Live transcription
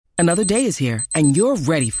Another day is here, and you're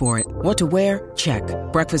ready for it. What to wear? Check.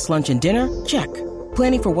 Breakfast, lunch, and dinner? Check.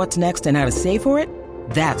 Planning for what's next and how to save for it?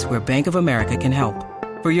 That's where Bank of America can help.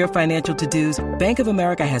 For your financial to-dos, Bank of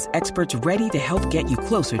America has experts ready to help get you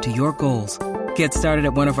closer to your goals. Get started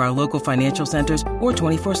at one of our local financial centers or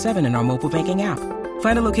 24/7 in our mobile banking app.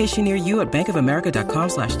 Find a location near you at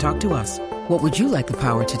bankofamerica.com/talktous. What would you like the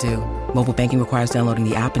power to do? Mobile banking requires downloading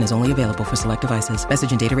the app and is only available for select devices.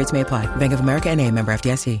 Message and data rates may apply. Bank of America N.A., member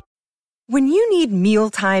FDIC. When you need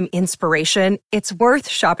mealtime inspiration, it's worth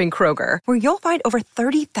shopping Kroger, where you'll find over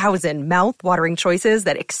 30,000 mouth-watering choices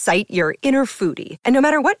that excite your inner foodie. And no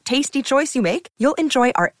matter what tasty choice you make, you'll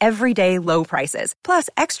enjoy our everyday low prices, plus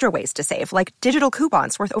extra ways to save, like digital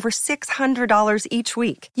coupons worth over $600 each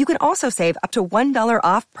week. You can also save up to $1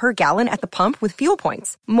 off per gallon at the pump with fuel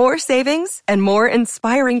points. More savings and more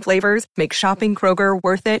inspiring flavors make shopping Kroger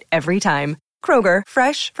worth it every time. Kroger,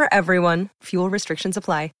 fresh for everyone. Fuel restrictions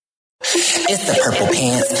apply. It's the Purple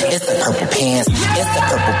Pants, it's the Purple Pants, it's the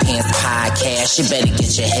Purple Pants podcast. You better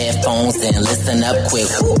get your headphones and listen up quick.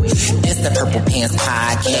 Woo. It's the Purple Pants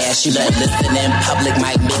podcast. You better listen in public,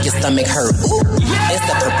 might make your stomach hurt. Woo. It's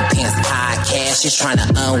the Purple Pants podcast. You're trying to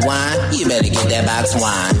unwind, you better get that box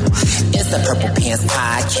wine. It's the Purple Pants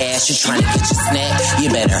podcast. You're trying to get your snack, you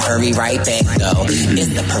better hurry right back though.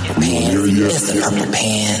 It's the Purple Pants, it's the Purple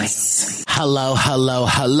Pants. Hello, hello,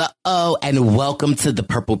 hello, and welcome to the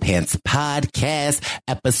Purple Pants Podcast,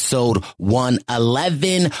 episode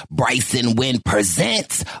 111. Brice and Wynn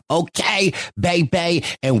presents. Okay, baby,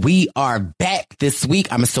 and we are back this week.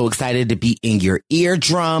 I'm so excited to be in your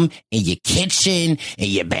eardrum, in your kitchen, in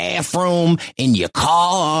your bathroom, in your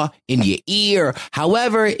car, in your ear.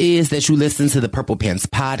 However it is that you listen to the Purple Pants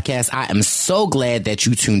Podcast, I am so glad that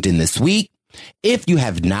you tuned in this week. If you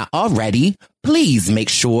have not already, please make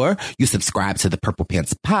sure you subscribe to the Purple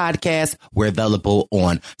Pants Podcast. We're available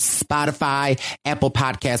on Spotify, Apple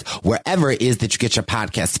Podcasts, wherever it is that you get your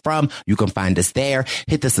podcasts from. You can find us there.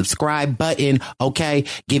 Hit the subscribe button. Okay.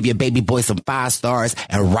 Give your baby boy some 5 stars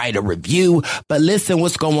and write a review. But listen,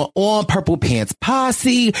 what's going on, Purple Pants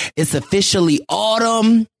Posse? It's officially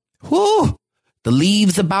autumn. Whoo. The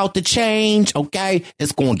leaves about to change, okay?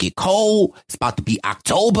 It's going to get cold. It's about to be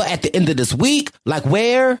October at the end of this week. Like,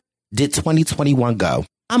 where did 2021 go?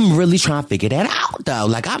 I'm really trying to figure that out,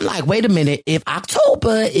 though. I'm like, wait a minute. If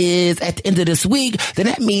October is at the end of this week, then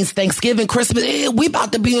that means Thanksgiving, Christmas, we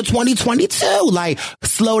about to be in 2022. Like,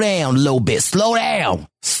 slow down a little bit. Slow down.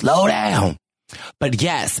 Slow down. But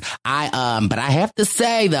yes, I have to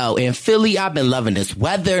say, though, in Philly, I've been loving this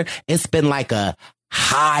weather. It's been like a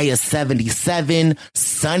high of 77,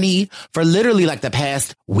 sunny for literally like the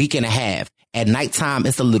past week and a half. At nighttime,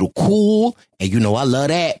 it's a little cool. And you know, I love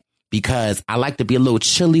that because I like to be a little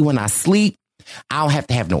chilly when I sleep. I don't have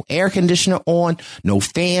to have no air conditioner on, no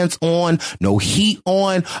fans on, no heat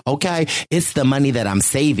on. Okay. It's the money that I'm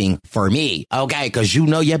saving for me. Okay. Cause you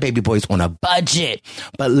know, your baby boy's on a budget,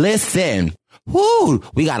 but listen, whoo,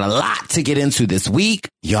 we got a lot to get into this week.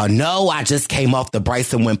 Y'all know I just came off the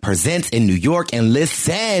Brice and Wynn Presents in New York, and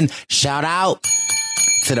listen, shout out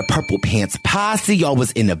to the Purple Pants Posse. Y'all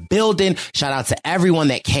was in the building. Shout out to everyone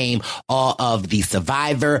that came, all of the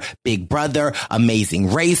Survivor, Big Brother,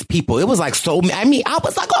 Amazing Race people. It was like I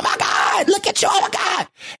was like, oh my God, look at you. Oh my God.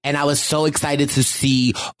 And I was so excited to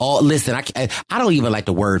see listen, I don't even like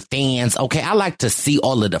the word fans. Okay. I like to see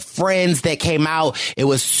all of the friends that came out. It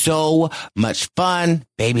was so much fun.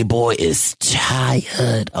 Baby boy is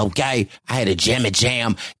tired. Okay. I had a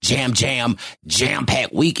jam-packed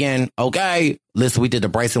weekend. Okay. Listen, we did the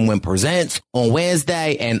Brice and Wynn Presents on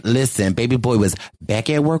Wednesday, and listen, baby boy was back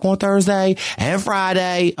at work on Thursday and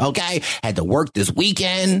Friday. Okay. Had to work this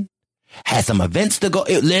weekend, had some events to go.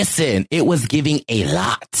 It was giving a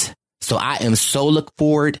lot. So I am so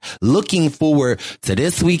looking forward to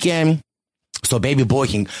this weekend. So baby boy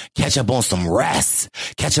can catch up on some rest,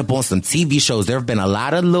 catch up on some TV shows. There have been a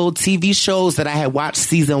lot of little TV shows that I had watched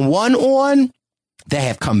season 1 on that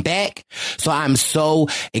have come back. So I'm so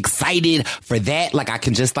excited for that. Like I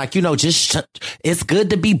can just it's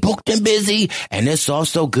good to be booked and busy. And it's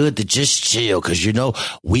also good to just chill. Cause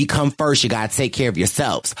we come first. You got to take care of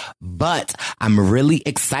yourselves. But I'm really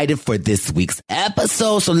excited for this week's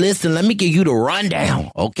episode. So listen, let me give you the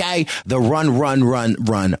rundown. Okay. The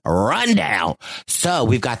rundown. So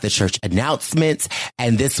we've got the church announcements.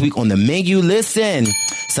 And this week on the menu, listen,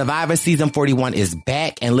 Survivor season 41 is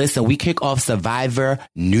back. And listen, we kick off Survivor Survivor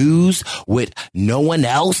news with no one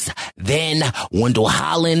else than Wendell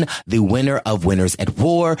Holland, the winner of Winners at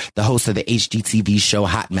War, the host of the HGTV show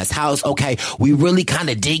Hot Mess House. Okay, we really kind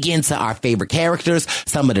of dig into our favorite characters,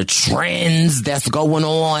 some of the trends that's going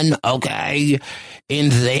on, okay, in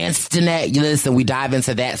the internet. Listen, we dive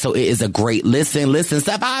into that, so it is a great listen. Listen,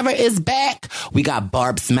 Survivor is back. We got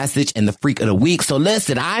Barb's message and the freak of the week. So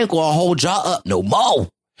listen, I ain't gonna hold y'all up no more.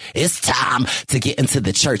 It's time to get into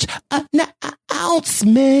the church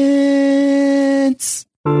announcements.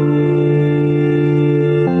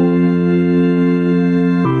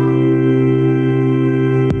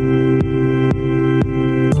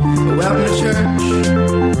 Welcome to church.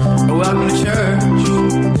 Welcome to church.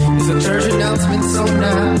 It's a church announcement, so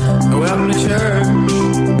now welcome to church.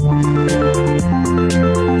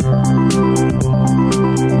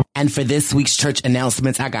 And for this week's church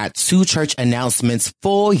announcements, I got 2 church announcements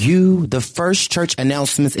for you. The first church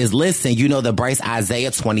announcement is, listen, you know the Brice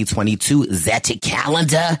Isaiah 2022 Zeti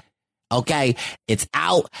calendar. Okay, it's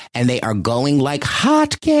out and they are going like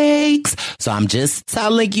hotcakes. So I'm just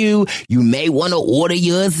telling you, you may want to order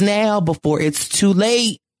yours now before it's too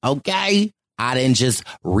late. Okay, I done just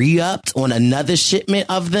re-upped on another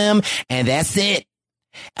shipment of them and that's it.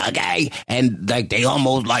 Okay, and like they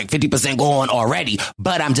almost like 50% gone already,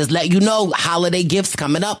 but I'm just letting you know, holiday gifts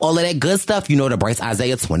coming up, all of that good stuff. You know, the Brice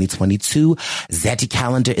Isaiah 2022 Zeti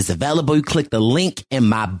calendar is available. You click the link in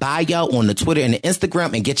my bio on the Twitter and the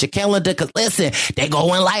Instagram and get your calendar, because listen, they're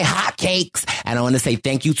going like hotcakes. And I want to say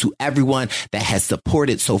thank you to everyone that has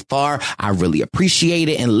supported so far. I really appreciate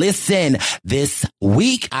it. And listen, this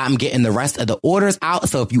week I'm getting the rest of the orders out.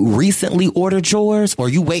 So if you recently ordered yours or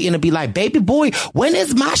you waiting to be like, baby boy, when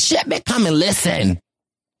is my shipment coming? Listen,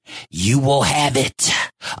 you will have it.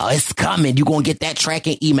 Oh, it's coming. You're going to get that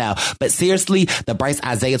tracking email. But seriously, the Brice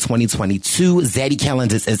Isaiah 2022 Zeti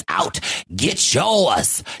calendars is out. Get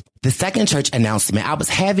yours. The second church announcement, I was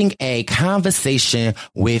having a conversation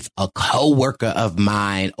with a coworker of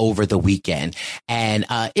mine over the weekend, and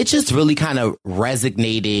it just really kind of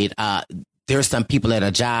resonated. There's some people at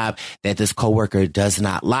a job that this coworker does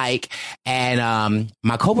not like. And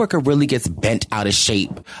my coworker really gets bent out of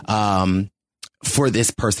shape for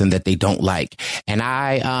this person that they don't like. And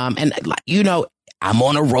I'm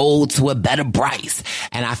on a road to a better Brice.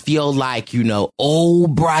 And I feel like,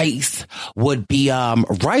 old Brice would be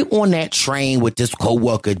right on that train with this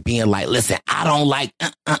coworker being like, listen, I don't like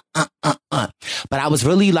But I was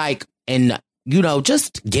really like,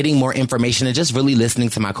 just getting more information and just really listening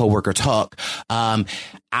to my coworker talk.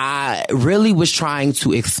 I really was trying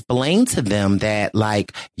to explain to them that,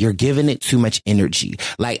 like, you're giving it too much energy.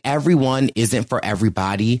 Like, everyone isn't for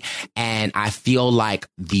everybody. And I feel like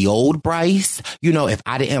the old Brice, if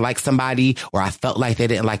I didn't like somebody or I felt like they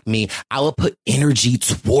didn't like me, I would put energy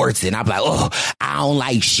towards it. And I'd be like, oh, I don't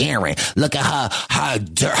like Sharon. Look at her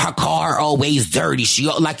car always dirty.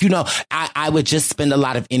 I would just spend a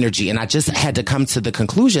lot of energy. And I just had to come to the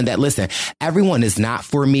conclusion that, listen, everyone is not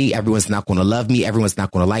for me. Everyone's not going to love me. Everyone's not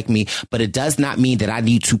going to like me, but it does not mean that I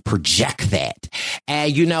need to project that.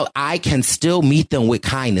 And, I can still meet them with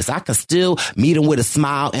kindness. I can still meet them with a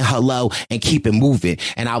smile and hello and keep it moving.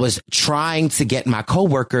 And I was trying to get my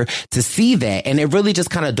coworker to see that. And it really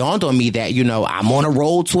just kind of dawned on me that, I'm on a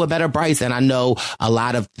road to a better Brice. And I know a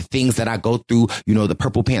lot of the things that I go through, the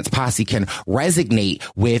Purple Pants Posse can resonate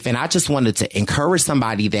with. And I just wanted to encourage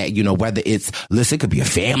somebody that, whether it's, listen, it could be a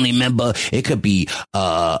family member, it could be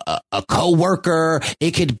a coworker,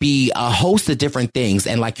 it could be a host of different things.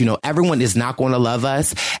 And everyone is not going to love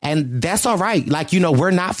us. And that's all right.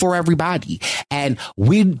 We're not for everybody. And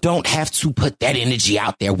we don't have to put that energy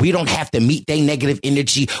out there. We don't have to meet their negative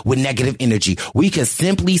energy with negative energy. We can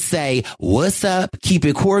simply say, what's up? Keep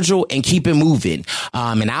it cordial and keep it moving.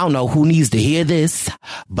 And I don't know who needs to hear this,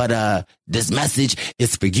 but this message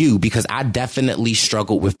is for you, because I definitely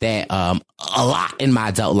struggled with that a lot in my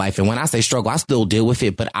adult life. And when I say struggle, I still deal with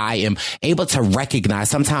it, but I am able to recognize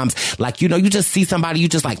sometimes, you just see somebody, you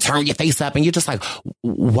just turn your face up and you're just like,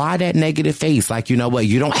 why that negative face? You know what?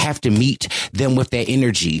 You don't have to meet them with that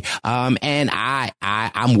energy. And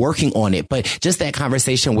I'm working on it. But just that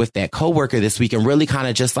conversation with that coworker this week, and really kind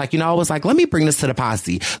of just I was like, let me bring this to the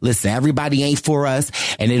posse. Listen, everybody ain't for us,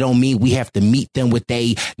 and it don't mean we have to meet them with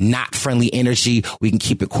a not friendly energy. We can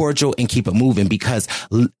keep it cordial and keep it moving, because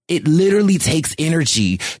it literally takes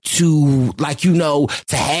energy to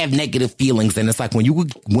to have negative feelings. And it's like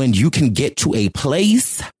when you can get to a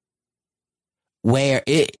place where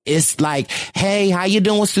it's like, hey, how you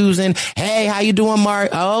doing, Susan? Hey, how you doing, Mark?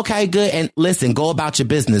 Oh, okay, good. And listen, go about your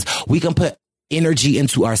business. We can put energy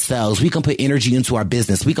into ourselves. We can put energy into our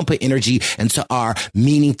business. We can put energy into our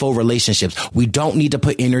meaningful relationships. We don't need to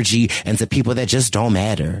put energy into people that just don't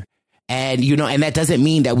matter. And, and that doesn't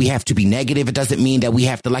mean that we have to be negative. It doesn't mean that we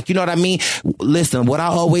have to you know what I mean? Listen, what I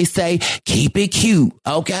always say, keep it cute.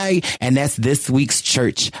 Okay. And that's this week's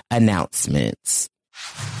church announcements.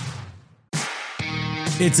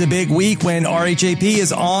 It's a big week when RHAP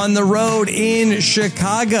is on the road in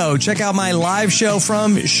Chicago. Check out my live show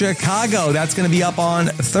from Chicago. That's going to be up on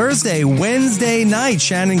Thursday, Wednesday night.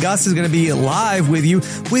 Shannon Gus is going to be live with you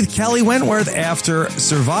with Kelly Wentworth after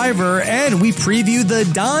Survivor. And we preview the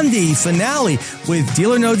Dondi finale with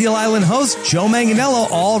Deal or No Deal Island host Joe Manganiello,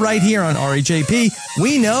 all right here on RHAP.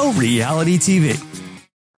 We know reality TV.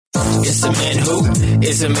 It's a man who,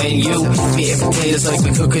 it's a man you. Meat and potatoes like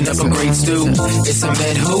we cooking up a great stew. It's a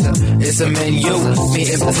man who, it's a man you. Meat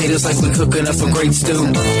and potatoes like we cooking up a great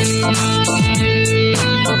stew.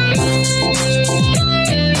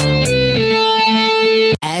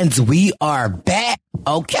 And we are back.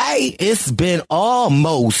 Okay, it's been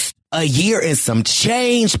almost a year and some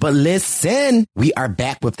change, but listen, we are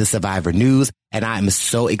back with the Survivor News, and I'm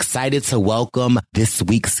so excited to welcome this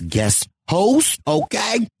week's guest host.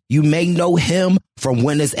 Okay. You may know him from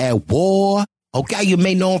Winners at War. Okay. You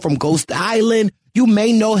may know him from Ghost Island. You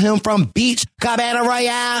may know him from Beach Cabana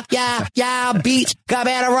Royale. Yeah. Beach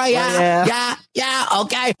Cabana Royale. Yeah.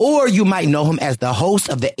 Okay. Or you might know him as the host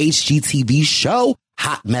of the HGTV show,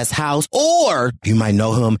 Hot Mess House. Or you might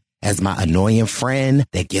know him as my annoying friend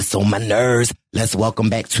that gets on my nerves. Let's welcome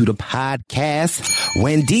back to the podcast,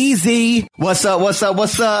 Wendeezy. What's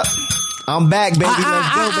up? I'm back, baby.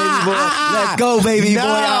 Let's go, baby boy. Let's go, baby boy.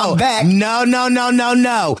 I'm back.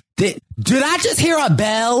 No. Did I just hear a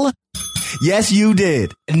bell? Yes, you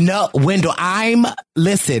did. No, Wendell,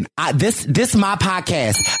 listen, this my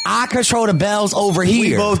podcast. I control the bells over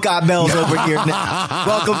here. We both got bells over here now.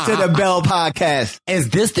 Welcome to the Bell Podcast.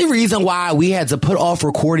 Is this the reason why we had to put off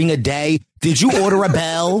recording a day? Did you order a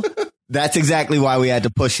bell? That's exactly why we had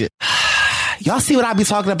to push it. Y'all see what I be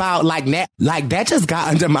talking about? Like that just got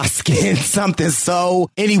under my skin. Something. So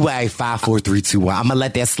anyway, 5, 4, 3, 2, 1. I'm gonna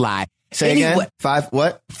let that slide. Say again. 5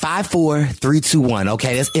 what? 5, 4, 3, 2, 1.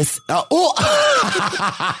 Okay, it's I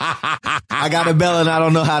got a bell and I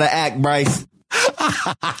don't know how to act, Brice.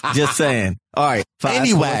 Just saying. All right. 5,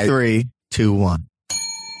 4, 3, 2, 1.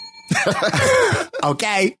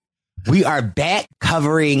 Okay. We are back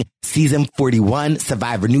covering season 41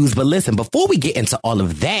 Survivor News. But listen, before we get into all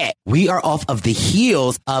of that, we are off of the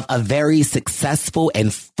heels of a very successful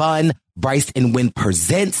and fun Brice and Wynn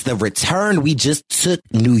Presents The Return. We just took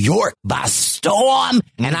New York by storm,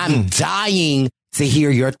 and I'm dying to hear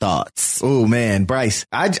your thoughts. Oh, man, Brice,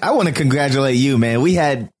 I want to congratulate you, man. We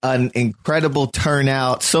had an incredible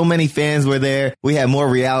turnout. So many fans were there. We had more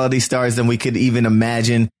reality stars than we could even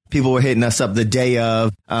imagine. People were hitting us up the day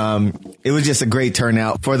of. It was just a great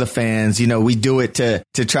turnout for the fans. We do it to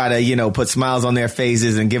try to, put smiles on their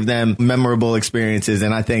faces and give them memorable experiences.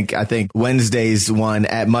 And I think Wednesday's one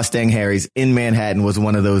at Mustang Harry's in Manhattan was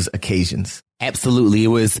one of those occasions. Absolutely. It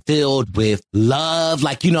was filled with love.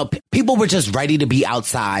 People were just ready to be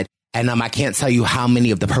outside. And I can't tell you how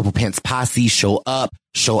many of the Purple Pants posse show up,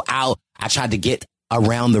 show out. I tried to get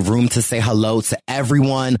around the room to say hello to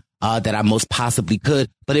everyone that I most possibly could.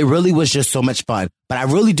 But it really was just so much fun. But I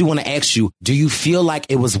really do want to ask you, do you feel like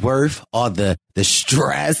it was worth all the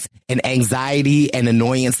stress and anxiety and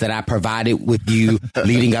annoyance that I provided with you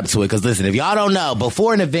leading up to it? Because listen, if y'all don't know,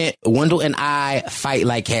 before an event, Wendell and I fight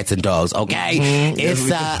like cats and dogs, okay? It's,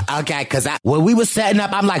 okay, because when we were setting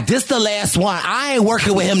up, I'm like, this the last one. I ain't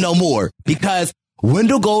working with him no more. Because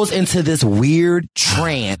Wendell goes into this weird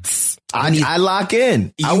trance. I lock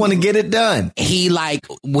in. I want to get it done. He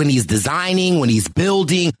when he's designing, when he's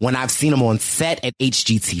building, when I've seen him on set at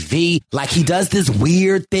HGTV, he does this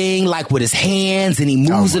weird thing, with his hands and he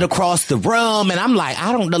moves it across the room. And I'm like,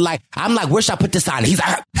 I don't know, I'm like, where should I put this on? He's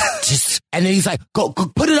like, and then he's like, go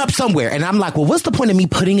put it up somewhere. And I'm like, well, what's the point of me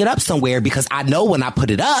putting it up somewhere? Because I know when I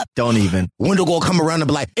put it up, don't even. Wendell will come around and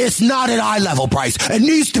be like, it's not at eye level, Brice. It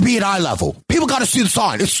needs to be at eye level. People got to see the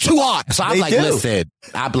sign. It's too high. So I'm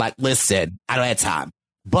listen, I don't have time.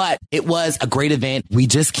 But it was a great event. We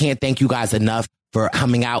just can't thank you guys enough for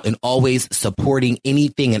coming out and always supporting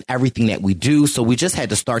anything and everything that we do. So we just had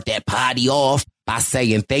to start that party off by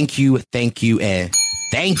saying thank you, and thank you.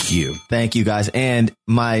 Thank you, guys. And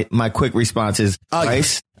my quick response is,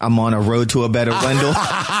 Brice, I'm on a road to a better Wendell.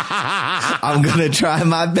 I'm going to try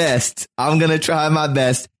my best.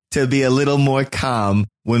 To be a little more calm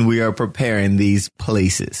when we are preparing these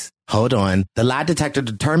places. Hold on. The lie detector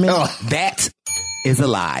determined that is a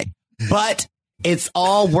lie. But it's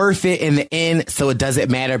all worth it in the end. So it doesn't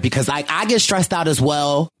matter because I get stressed out as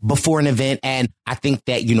well before an event. And I think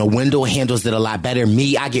that, Wendell handles it a lot better.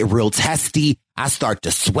 Me, I get real testy. I start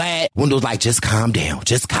to sweat. Wendell's like, just calm down.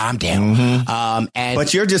 Just calm down. Mm-hmm.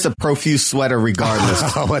 But you're just a profuse sweater regardless.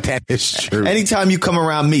 Oh, that is true. Anytime you come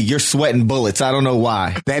around me, you're sweating bullets. I don't know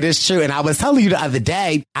why. That is true. And I was telling you the other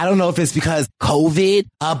day, I don't know if it's because COVID,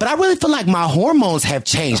 but I really feel like my hormones have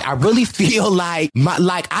changed. I really feel like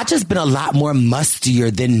I just been a lot more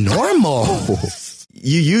mustier than normal.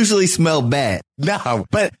 You usually smell bad. No,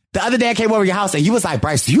 but the other day I came over your house and you was like,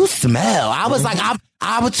 Brice, you smell. I was like,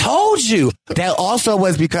 I told you. That also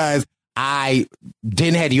was because I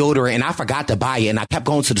didn't have deodorant and I forgot to buy it and I kept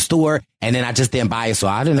going to the store and then I just didn't buy it. So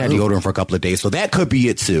I didn't have deodorant for a couple of days. So that could be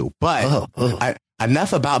it too. But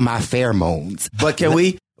enough about my pheromones. But can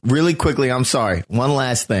we really quickly, I'm sorry, one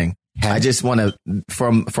last thing. I just want to,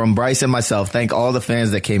 from Brice and myself, thank all the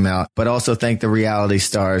fans that came out, but also thank the reality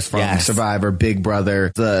stars from Survivor, Big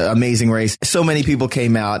Brother, The Amazing Race. So many people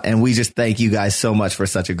came out and we just thank you guys so much for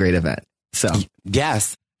such a great event. So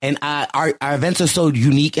yes. And our events are so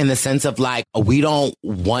unique in the sense of like, we don't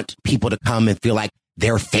want people to come and feel like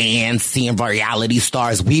they're fans seeing reality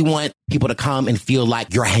stars. We want people to come and feel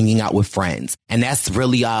like you're hanging out with friends. And that's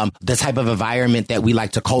really the type of environment that we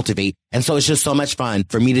like to cultivate. And so it's just so much fun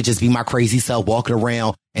for me to just be my crazy self walking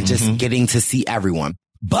around and just getting to see everyone.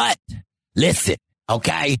 But listen,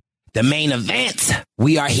 okay, the main event,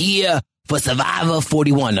 we are here for Survivor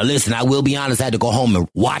 41. Now, listen, I will be honest, I had to go home and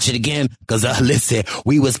watch it again because, listen,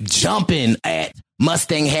 we was jumping at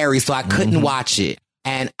Mustang Harry, so I couldn't watch it.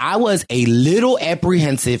 And I was a little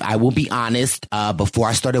apprehensive, I will be honest, before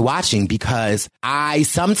I started watching because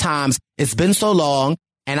it's been so long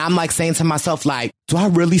and I'm like saying to myself, like, do I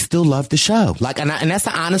really still love the show? Like, and that's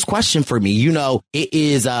an honest question for me. It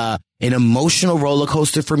is an emotional roller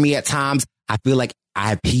coaster for me at times. I feel like I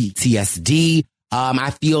have PTSD.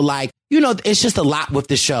 I feel like, it's just a lot with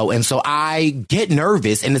the show. And so I get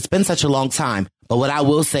nervous and it's been such a long time. But what I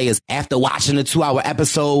will say is after watching the 2-hour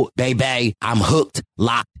episode, baby, I'm hooked,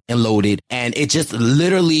 locked and loaded. And it just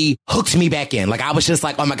literally hooked me back in. Like I was just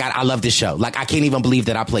like, oh my God, I love this show. Like I can't even believe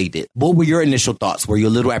that I played it. What were your initial thoughts? Were you a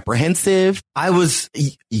little apprehensive? I was,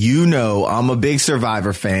 I'm a big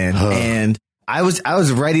Survivor fan and I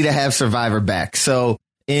was ready to have Survivor back. So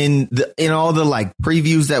in all the like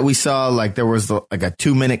previews that we saw, like there was like a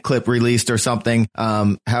 2-minute clip released or something,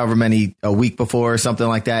 however many a week before or something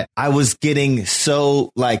like that. I was getting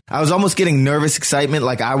I was almost getting nervous excitement.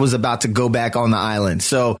 Like I was about to go back on the island.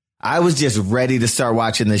 So I was just ready to start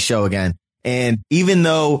watching this show again. And even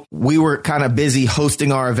though we were kind of busy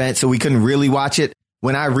hosting our event, so we couldn't really watch it,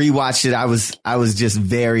 when I rewatched it, I was just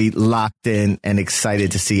very locked in and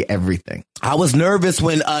excited to see everything. I was nervous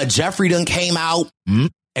when Jeffrey done came out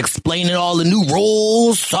explaining all the new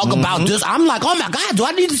rules, talk about this. I'm like, oh my God, do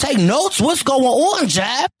I need to take notes? What's going on,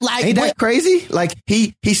 Jeff? Like, ain't that crazy? Like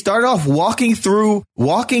he started off walking through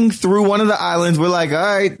one of the islands. We're like, all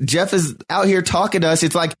right, Jeff is out here talking to us.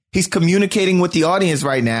 It's like he's communicating with the audience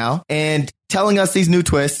right now and telling us these new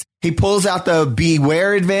twists. He pulls out the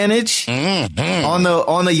beware advantage on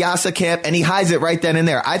the Yasa camp and he hides it right then and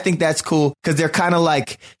there. I think that's cool because they're kind of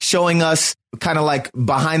like showing us kind of like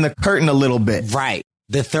behind the curtain a little bit. Right.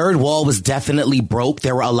 The third wall was definitely broke.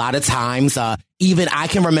 There were a lot of times, even I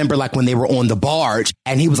can remember like when they were on the barge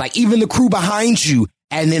and he was like, even the crew behind you.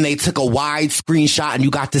 And then they took a wide screenshot and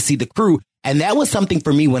you got to see the crew. And that was something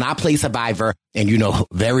for me when I played Survivor and,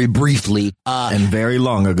 very briefly. And very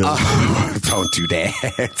long ago. Don't do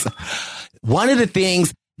that. One of the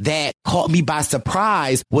things that caught me by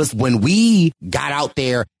surprise was when we got out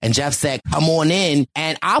there and Jeff said, come on in.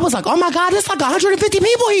 And I was like, oh my God, there's like 150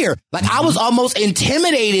 people here. Like I was almost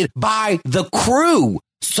intimidated by the crew.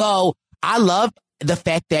 So I love the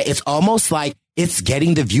fact that it's almost like it's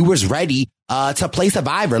getting the viewers ready to play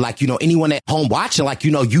Survivor. Like, anyone at home watching, like,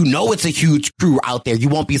 it's a huge crew out there. You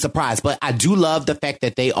won't be surprised. But I do love the fact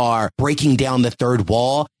that they are breaking down the third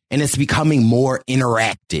wall and it's becoming more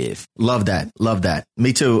interactive. Love that. Love that.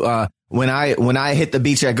 Me too. When I hit the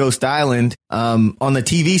beach at Ghost Island, on the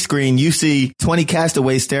TV screen, you see 20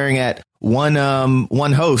 castaways staring at one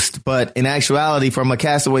host. But in actuality, from a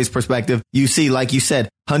castaway's perspective, you see, like you said,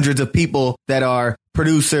 hundreds of people that are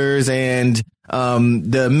producers and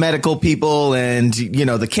the medical people and,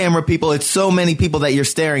 the camera people. It's so many people that you're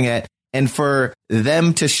staring at. And for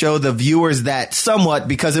them to show the viewers that somewhat,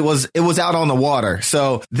 because it was out on the water.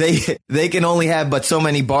 So they can only have but so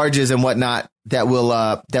many barges and whatnot that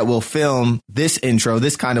will film this intro,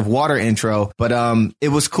 this kind of water intro. But it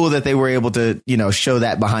was cool that they were able to, show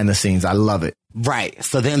that behind the scenes. I love it. Right.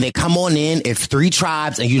 So then they come on in. It's 3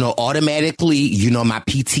 tribes. And, automatically, my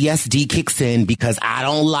PTSD kicks in because I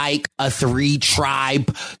don't like a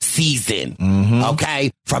 3-tribe season. Mm-hmm.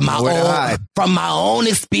 Okay. From my own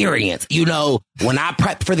experience, when I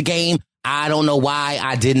prepped for the game, I don't know why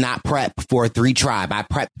I did not prep for 3-tribe. I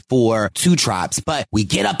prepped for 2 tribes, but we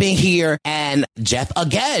get up in here and Jeff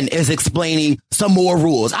again is explaining some more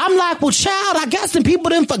rules. I'm like, well, child, I guess some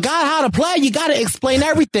people didn't forgot how to play. You got to explain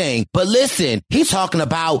everything. But listen, he's talking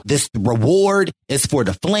about this reward is for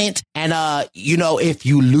the Flint. And, if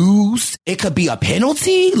you lose, it could be a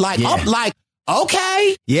penalty.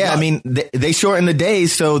 Okay. Yeah. I mean, they shorten the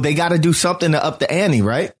days, so they got to do something to up the ante,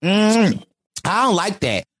 right? I don't like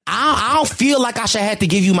that. I don't feel like I should have to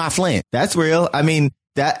give you my Flint. That's real. I mean,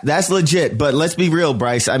 that's legit. But let's be real,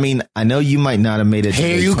 Brice. I mean, I know you might not have made it.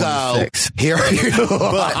 Here you go. Here you go.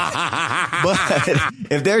 But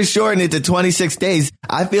if they're shortening it to 26 days,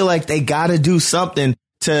 I feel like they got to do something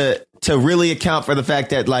to really account for the fact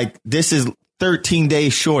that this is 13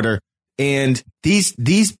 days shorter. And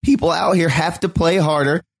these people out here have to play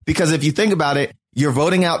harder, because if you think about it, you're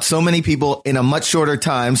voting out so many people in a much shorter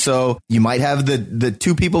time. So you might have the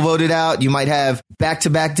 2 people voted out. You might have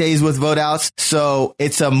back-to-back days with vote outs. So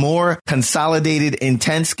it's a more consolidated,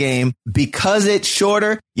 intense game. Because it's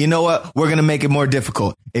shorter, you know what? We're going to make it more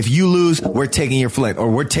difficult. If you lose, we're taking your Flint,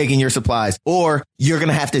 or we're taking your supplies, or you're going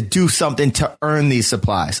to have to do something to earn these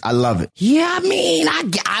supplies. I love it. Yeah,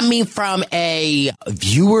 I mean, from a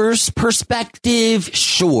viewer's perspective,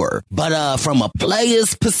 sure. But from a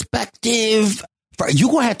player's perspective,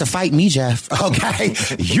 you gonna have to fight me, Jeff. Okay,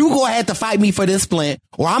 you gonna have to fight me for this Flint,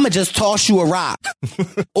 or I'm gonna just toss you a rock.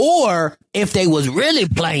 Or if they was really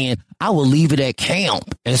playing, I will leave it at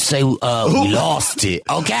camp and say we lost it.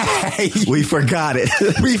 Okay, we forgot it.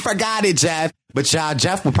 We forgot it, Jeff. But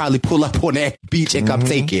Jeff will probably pull up on that beach and come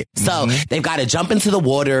take it. So they've got to jump into the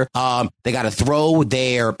water. They got to throw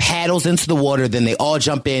their paddles into the water. Then they all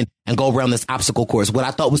jump in and go around this obstacle course. What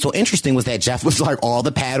I thought was so interesting was that Jeff was like, all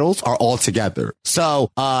the paddles are all together. So,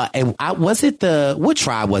 what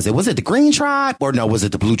tribe was it? Was it the green tribe, or no, was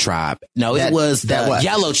it the blue tribe? No, it was the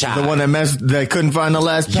yellow tribe. The one they couldn't find the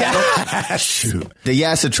last paddle? Yeah. Shoot. The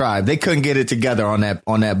Yassa tribe. They couldn't get it together on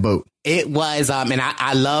that boat. It was, and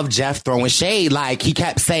I love Jeff throwing shade. Like, he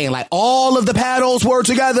kept saying, all of the paddles were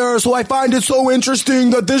together, so I find it so interesting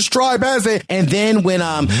that this tribe has it. And then when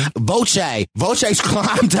Voce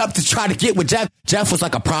climbed up to try to get with Jeff was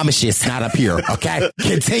like, I promise you, it's not up here, okay?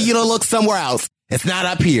 Continue to look somewhere else. It's not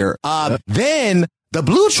up here. Then the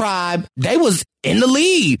blue tribe, they was in the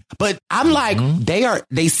lead, but I'm like,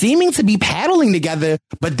 they seeming to be paddling together,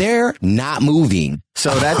 but they're not moving.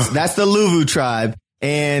 So that's the Luvu tribe.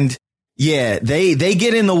 And yeah, they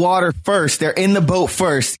get in the water first. They're in the boat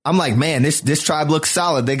first. I'm like, man, this tribe looks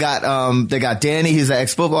solid. They got Danny, he's an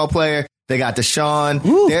ex-football player. They got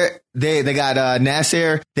Deshaun. They got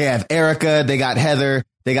Nasser. They have Erica. They got Heather.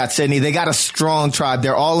 They got Sydney. They got a strong tribe.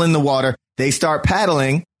 They're all in the water. They start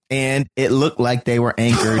paddling, and it looked like they were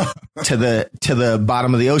anchored to the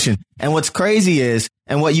bottom of the ocean. And what's crazy is,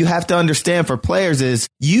 and what you have to understand for players is,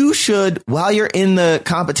 you should, while you're in the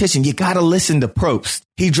competition, you got to listen to Probst.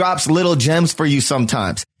 He drops little gems for you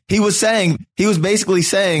sometimes. He was basically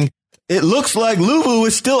saying, it looks like Luvu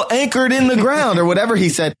is still anchored in the ground, or whatever he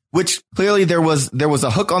said, which clearly there was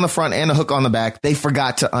a hook on the front and a hook on the back. They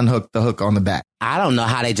forgot to unhook the hook on the back. I don't know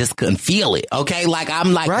how they just couldn't feel it. Okay.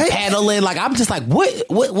 I'm paddling. I'm just like,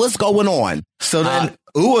 what's going on? So then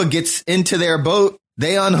Ua gets into their boat.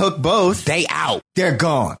 They unhook both. They out. They're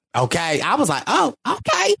gone. Okay. I was like, oh,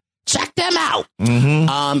 okay. Check them out.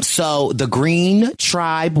 So the green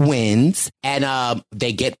tribe wins, and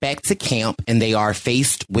they get back to camp, and they are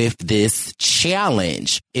faced with this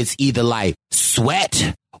challenge. It's either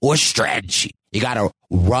sweat or strategy. You got to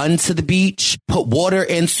run to the beach, put water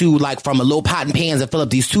into from a little pot and pans and fill up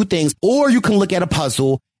these 2 things, or you can look at a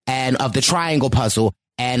puzzle of the triangle puzzle,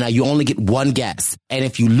 and you only get 1 guess. And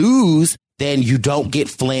if you lose, then you don't get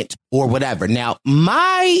Flint or whatever. Now,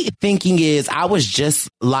 my thinking is, I was just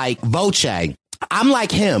like Voce. I'm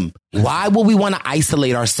like him. Why would we want to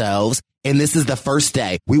isolate ourselves? And this is the first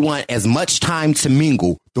day. We want as much time to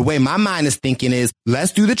mingle. The way my mind is thinking is,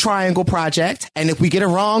 let's do the triangle project. And if we get it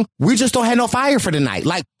wrong, we just don't have no fire for the night.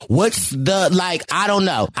 I don't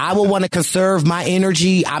know. I will want to conserve my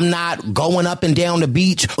energy. I'm not going up and down the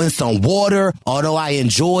beach in some water, although I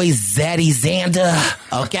enjoy Zaddy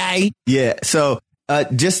Xander. Okay. Yeah. So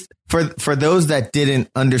just for those that didn't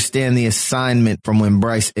understand the assignment from when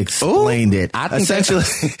Brice explained it, essentially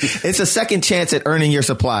it's a second chance at earning your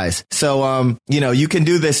supplies. So, you can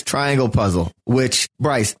do this triangle puzzle, which,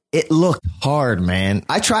 Brice, it looked hard, man.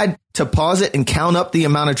 I tried to pause it and count up the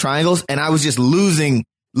amount of triangles, and I was just losing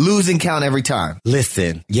count every time.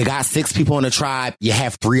 Listen, you got 6 people in the tribe. You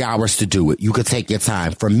have 3 hours to do it. You could take your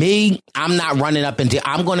time. For me, I'm not running up and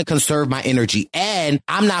I'm going to conserve my energy, and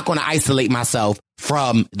I'm not going to isolate myself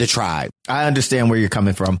from the tribe. I understand where you're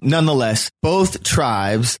coming from. Nonetheless, both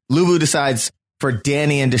tribes, Luvu decides for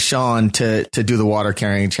Danny and Deshaun to do the water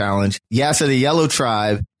carrying challenge. Yasa, the yellow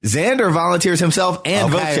tribe, Xander volunteers himself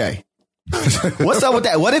and Voce. What's up with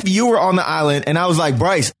that? What if you were on the island and I was like,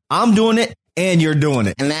 Brice, I'm doing it and you're doing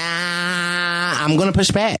it? Nah, I'm going to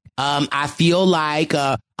push back. I feel like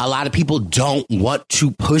a lot of people don't want to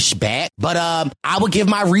push back, but I will give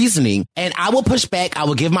my reasoning, and I will push back. I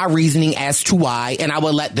will give my reasoning as to why, and I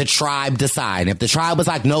will let the tribe decide. If the tribe was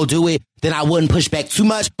like, no, do it, then I wouldn't push back too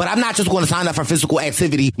much. But I'm not just going to sign up for physical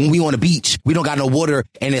activity when we on the beach. We don't got no water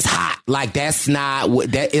and it's hot. Like, that's not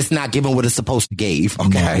what that it's not giving what it's supposed to give.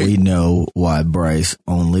 Okay. Now we know why Brice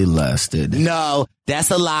only lasted. No,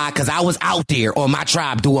 that's a lie, because I was out there on my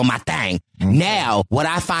tribe doing my thing. Mm-hmm. Now, what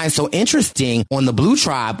I find so interesting on the blue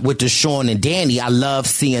tribe with Deshaun and Danny, I love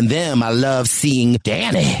seeing them. I love seeing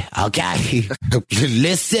Danny. Okay.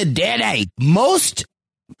 Listen, Danny. Most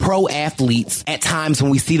pro athletes, at times when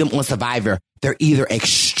we see them on Survivor, they're either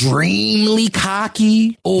extremely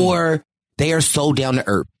cocky or they are so down to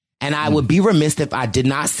earth. And I would be remiss if I did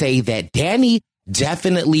not say that Danny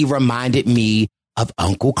definitely reminded me of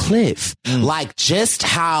Uncle Cliff. Like, just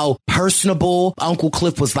how personable Uncle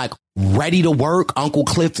Cliff was, like, ready to work. Uncle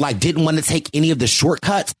Cliff, like, didn't want to take any of the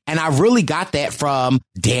shortcuts. And I really got that from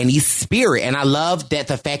Danny's spirit. And I love that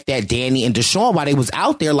the fact that Danny and Deshaun, while they was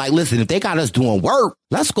out there, like, listen, if they got us doing work,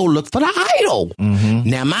 let's go look for the idol. Mm-hmm.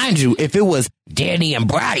 Now, mind you, if it was Danny and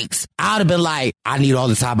Brice, I would have been like, I need all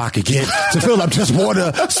the time I could get to fill up this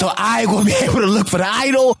water, so I ain't gonna be able to look for the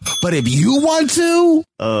idol. But if you want to,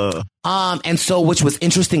 and so, which was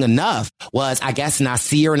interesting enough, was I guess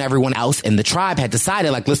Nasir and everyone else in the tribe had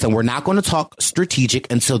decided, like, listen, we're not going to talk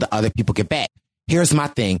strategic until the other people get back. Here's my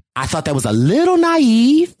thing. I thought that was a little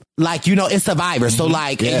naive. Like, you know, it's Survivor. So,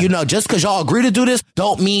 like, you know, just because y'all agree to do this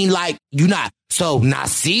don't mean, like, you not. So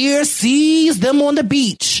Nasir sees them on the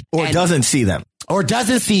beach. Or doesn't see them. Or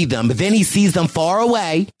doesn't see them, but then he sees them far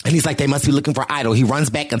away, and he's like, they must be looking for idol. He runs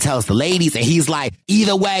back and tells the ladies, and he's like,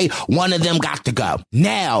 either way, one of them got to go.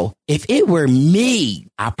 Now, if it were me,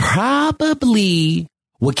 I probably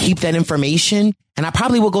would keep that information, and I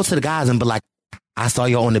probably would go to the guys and be like, I saw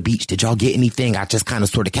y'all on the beach. Did y'all get anything? I just kind of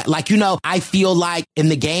sort of, like, you know, I feel like in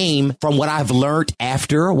the game, from what I've learned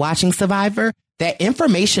after watching Survivor, that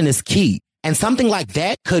information is key. And something like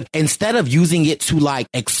that could, instead of using it to, like,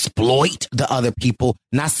 exploit the other people,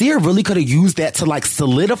 Nasir really could have used that to, like,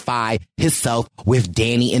 solidify himself with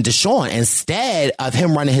Danny and Deshaun. Instead of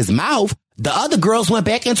him running his mouth, the other girls went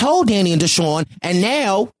back and told Danny and Deshaun, and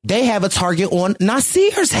now they have a target on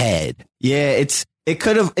Nasir's head. Yeah, it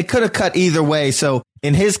could have cut either way. So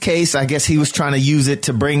in his case, I guess he was trying to use it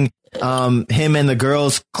to bring him and the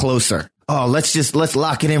girls closer. Oh, let's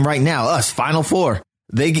lock it in right now. Us, Final Four.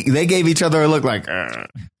 They gave each other a look like,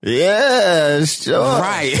 yeah, sure.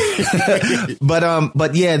 Right.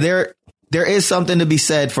 But yeah, there is something to be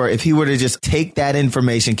said for if he were to just take that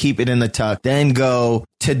information, keep it in the tuck, then go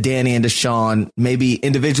to Danny and Deshaun, maybe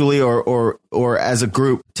individually or as a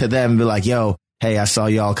group, to them, be like, yo, hey, I saw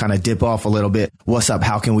y'all kind of dip off a little bit. What's up?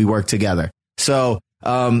 How can we work together? So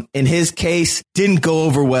in his case, didn't go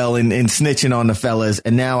over well in snitching on the fellas.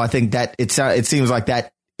 And now I think that it seems like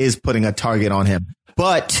that is putting a target on him.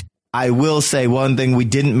 But I will say one thing we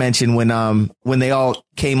didn't mention when they all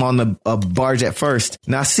came on the barge at first.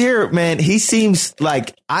 Nasir, man, he seems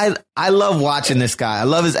like I love watching this guy. I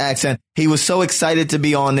love his accent. He was so excited to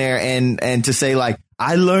be on there and to say, like,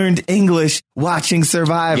 I learned English watching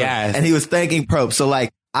Survivor. Yes. And he was thanking Probe. So,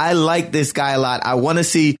 like, I like this guy a lot. I want to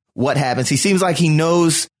see what happens. He seems like he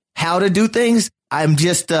knows how to do things. I'm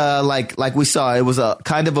just like we saw, it was a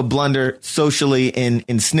kind of a blunder socially in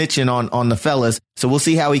snitching on the fellas. So we'll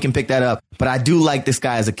see how he can pick that up. But I do like this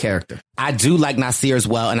guy as a character. I do like Nasir as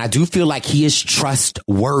well. And I do feel like he is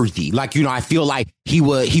trustworthy. Like, you know, I feel like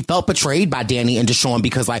he felt betrayed by Danny and Deshaun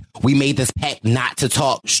because, like, we made this pact not to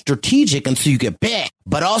talk strategic until you get back.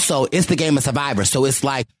 But also, it's the game of Survivor. So it's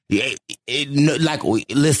like,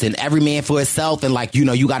 listen, every man for himself. And, like, you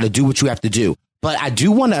know, you got to do what you have to do. But I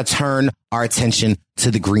do want to turn our attention to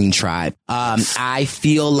the Green Tribe. I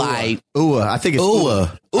feel like I think it's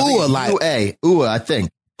I think.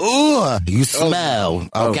 You smell.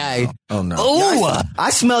 Okay. Oh no. I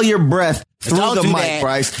smell your breath through the mic,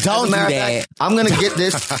 Brice. Don't do that. I'm gonna get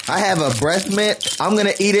this. I have a breath mint. I'm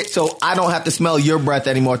gonna eat it so I don't have to smell your breath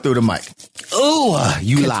anymore through the mic.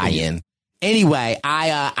 You lying. Anyway,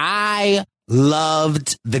 I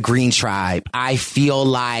loved the Green Tribe. I feel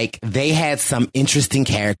like they had some interesting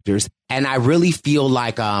characters, and I really feel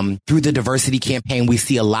like through the diversity campaign, we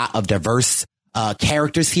see a lot of diverse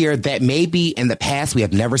characters here that maybe in the past we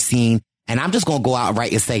have never seen. And I'm just going to go out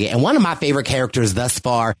right and say it. And one of my favorite characters thus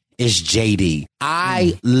far is JD.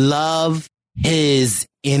 I love his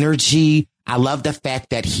energy. I love the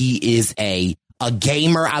fact that he is a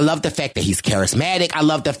gamer. I love the fact that he's charismatic. I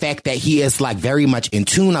love the fact that he is like very much in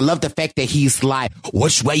tune. I love the fact that he's like,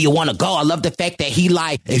 which way you want to go? I love the fact that he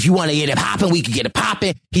like, if you want to get it popping, we can get it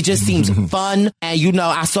popping. He just seems fun. And you know,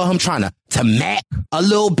 I saw him trying to Mac a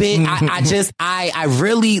little bit. I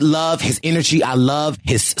really love his energy. I love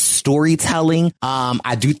his storytelling.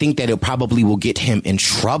 I do think that it probably will get him in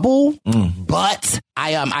trouble, but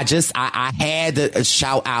I had to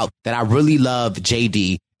shout out that I really love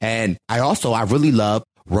JD. And I really love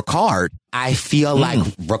Ricard. I feel like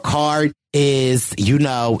Ricard is, you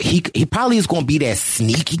know, he probably is going to be that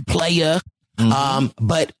sneaky player.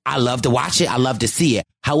 But I love to watch it. I love to see it.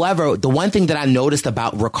 However, the one thing that I noticed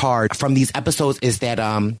about Ricard from these episodes is that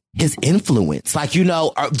his influence, like, you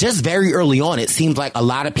know, just very early on, it seems like a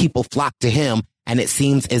lot of people flock to him, and it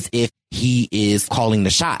seems as if he is calling the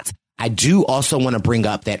shots. I do also want to bring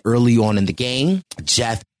up that early on in the game,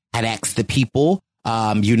 Jeff had asked the people,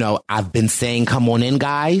 you know, I've been saying, come on in,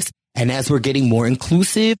 guys. And as we're getting more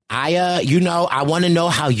inclusive, I want to know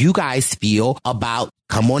how you guys feel about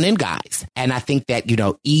come on in, guys. And I think that, you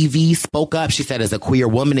know, Evie spoke up. She said, as a queer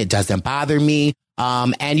woman, it doesn't bother me.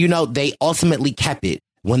 And, you know, they ultimately kept it.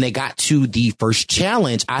 When they got to the first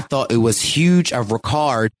challenge, I thought it was huge of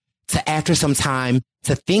Ricard to, after some time,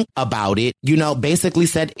 to think about it, you know, basically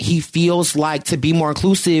said he feels like to be more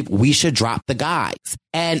inclusive, we should drop the guys.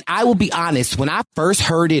 And I will be honest, when I first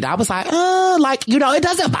heard it, I was like, you know, it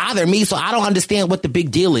doesn't bother me, so I don't understand what the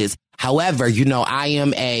big deal is. However, you know, I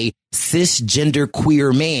am a cisgender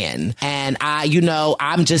queer man, and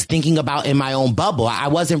I'm just thinking about in my own bubble. I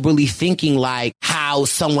wasn't really thinking like how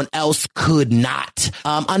someone else could not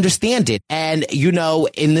understand it. And, you know,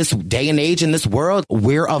 in this day and age, in this world,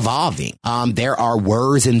 we're evolving. There are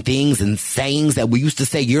words and things and sayings that we used to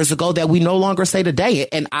say years ago that we no longer say today.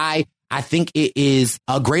 And I think it is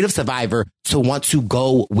a great of Survivor to want to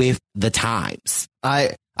go with the times.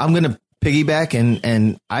 I'm going to piggyback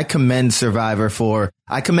and I commend Survivor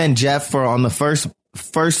I commend Jeff for on the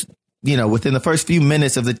first, you know, within the first few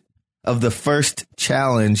minutes of the first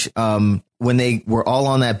challenge, when they were all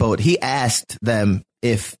on that boat, he asked them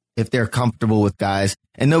if they're comfortable with guys,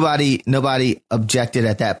 and nobody objected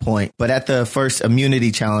at that point. But at the first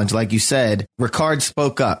immunity challenge, like you said, Ricard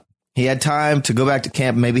spoke up. He had time to go back to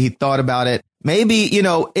camp. Maybe he thought about it. Maybe, you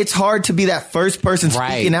know, it's hard to be that first person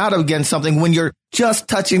speaking out against something when you're just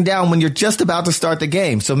touching down, when you're just about to start the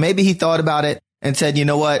game. So maybe he thought about it and said, you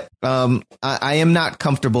know what, I am not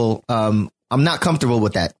comfortable. I'm not comfortable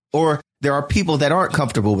with that. Or there are people that aren't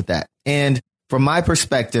comfortable with that. And from my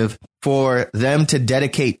perspective, for them to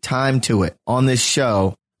dedicate time to it on this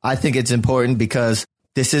show, I think it's important because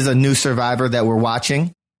this is a new Survivor that we're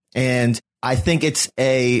watching. And I think it's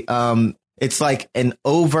like an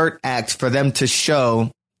overt act for them to show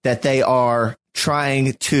that they are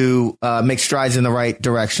trying to make strides in the right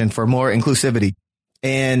direction for more inclusivity.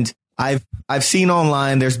 And I've seen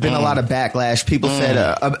online, there's been a lot of backlash. People said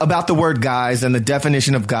about the word guys and the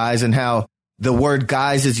definition of guys and how the word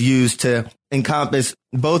guys is used to encompass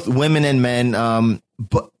both women and men.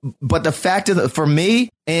 But the fact of for me,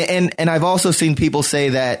 and I've also seen people say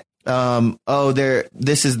that,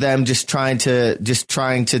 this is them just trying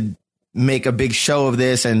to make a big show of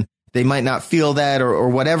this, and they might not feel that or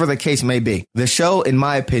whatever the case may be. The show, in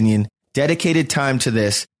my opinion, dedicated time to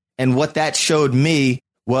this. And what that showed me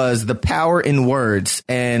was the power in words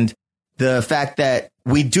and the fact that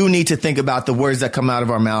we do need to think about the words that come out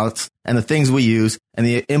of our mouths and the things we use and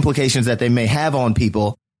the implications that they may have on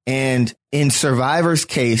people. And in Survivor's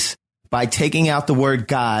case, by taking out the word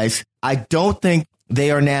guys, I don't think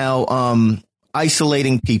they are now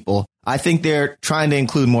isolating people. I think they're trying to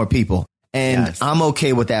include more people. And yes, I'm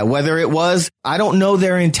okay with that. Whether it was, I don't know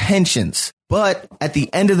their intentions. But at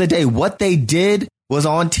the end of the day, what they did was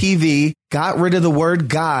on TV, got rid of the word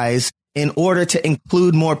guys in order to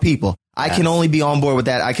include more people. I can only be on board with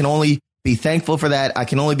that. I can only be thankful for that. I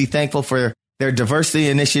can only be thankful for their diversity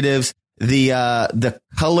initiatives. The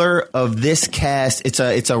color of this cast,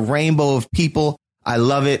 it's a rainbow of people. I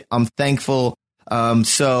love it. I'm thankful.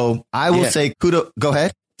 So I will say kudos. Go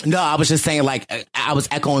ahead. No, I was just saying, like, I was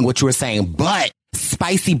echoing what you were saying, but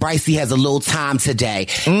Spicy Bricey has a little time today.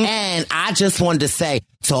 And I just wanted to say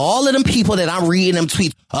to all of them people that I'm reading them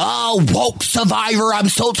tweets, oh, woke survivor, I'm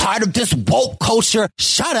so tired of this woke culture.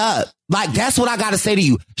 Shut up. Like, that's what I got to say to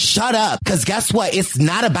you. Shut up. Because guess what? It's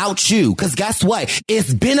not about you. Because guess what?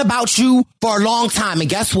 It's been about you for a long time. And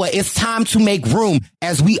guess what? It's time to make room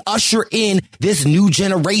as we usher in this new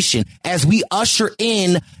generation, as we usher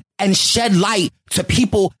in and shed light to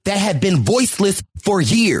people that have been voiceless for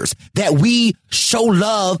years, that we show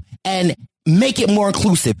love and make it more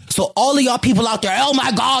inclusive. So all of y'all people out there, oh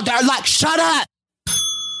my God, they're like, shut up.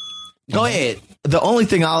 Go ahead. The only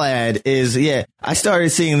thing I'll add is, I started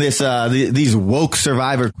seeing this, these woke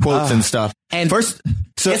survivor quotes and stuff. And first,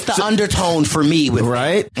 it's the undertone for me with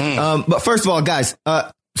right. But first of all, guys,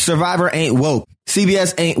 Survivor ain't woke.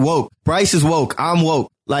 CBS ain't woke. Brice is woke. I'm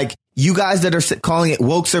woke. Like, you guys that are calling it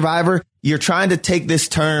woke Survivor, you're trying to take this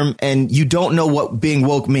term and you don't know what being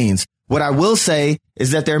woke means. What I will say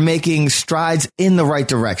is that they're making strides in the right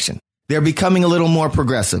direction. They're becoming a little more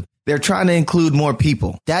progressive. They're trying to include more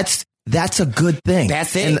people. That's a good thing.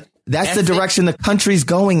 That's it. And that's the direction the country's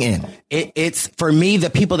going in. It's for me, the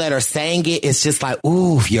people that are saying it, it's just like,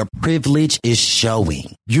 ooh, your privilege is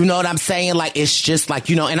showing. You know what I'm saying? Like, it's just like,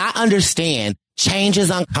 and I understand change is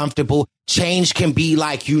uncomfortable. Change can be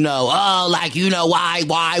like, why?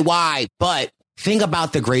 But think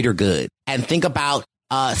about the greater good and think about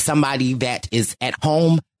somebody that is at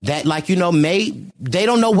home that, like, they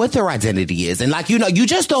don't know what their identity is. And like, you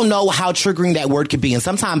just don't know how triggering that word could be. And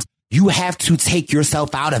sometimes you have to take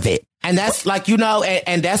yourself out of it. And that's like,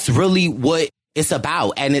 and that's really what it's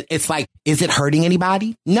about. And it's like, is it hurting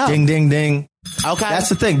anybody? No. Ding, ding, ding. Okay. That's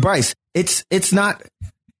the thing, Brice. It's not.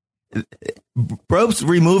 Bro's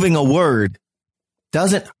removing a word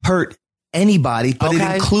doesn't hurt anybody, but it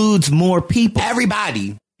includes more people.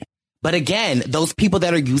 Everybody. But again, those people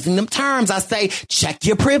that are using them terms, I say, check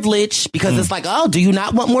your privilege, because it's like, oh, do you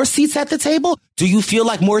not want more seats at the table? Do you feel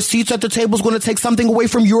like more seats at the table is going to take something away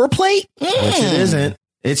from your plate? Which it isn't.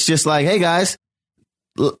 It's just like, hey, guys,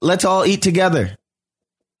 let's all eat together.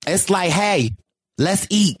 It's like, hey, let's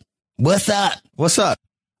eat. What's up? What's up?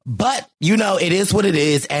 But, it is what it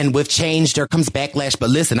is. And with change, there comes backlash. But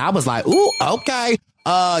listen, I was like, ooh, okay.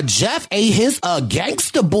 Jeff ate his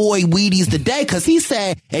gangster boy Wheaties today because he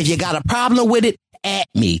said, if you got a problem with it, at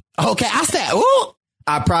me. Okay, I said, ooh.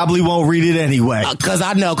 I probably won't read it anyway. Because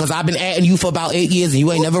I've been atting you for about 8 years and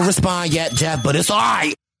you ain't never respond yet, Jeff, but it's all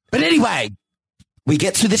right. But anyway, we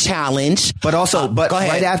get to the challenge. But also,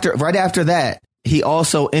 right after that, he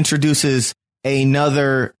also introduces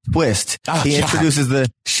another twist. He introduces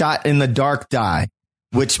the shot in the dark die,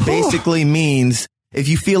 which basically means if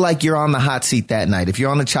you feel like you're on the hot seat that night, if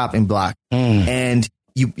you're on the chopping block and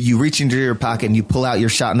you reach into your pocket and you pull out your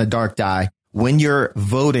shot in the dark die, when you're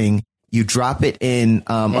voting, you drop it in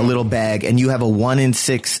a little bag and you have a 1 in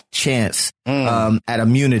 6 chance at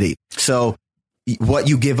immunity. So what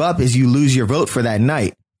you give up is you lose your vote for that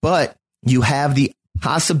night, but you have the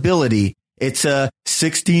possibility. It's a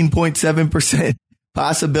 16.7%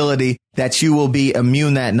 possibility that you will be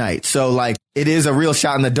immune that night. So like, it is a real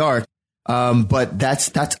shot in the dark. But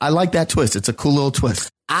that's I like that twist. It's a cool little twist.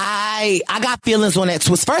 I got feelings on that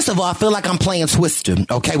twist. First of all, I feel like I'm playing Twister,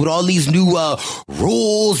 okay, with all these new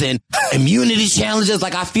rules and immunity challenges.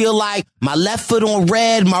 Like, I feel like my left foot on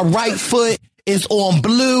red, my right foot is on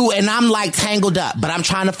blue, and I'm like tangled up, but I'm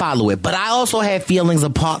trying to follow it. But I also have feelings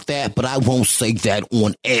about that, but I won't say that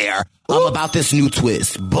on air about this new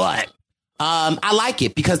twist. But I like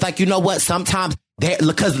it because, like, you know what? Sometimes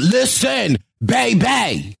because listen,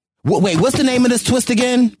 baby. Wait, what's the name of this twist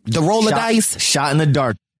again? The roll of dice? Shot in the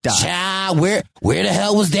dark die. Child, where the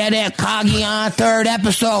hell was that at Cagayan 3rd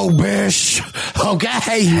episode, bitch?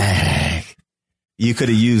 Okay. You could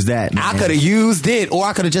have used that, man. I could have used it, or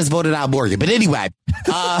I could have just voted out Morgan. But anyway,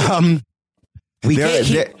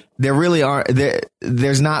 there really are.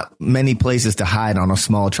 There's not many places to hide on a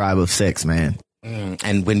small tribe of 6, man.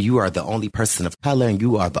 And when you are the only person of color and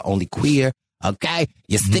you are the only queer, okay,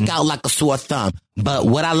 you stick out like a sore thumb. But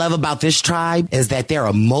what I love about this tribe is that there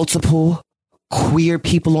are multiple queer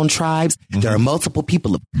people on tribes. There are multiple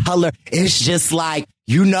people of color. It's just like,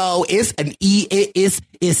 it's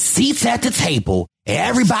seats at the table.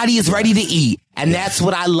 Everybody is ready to eat. And that's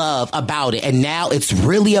what I love about it. And now it's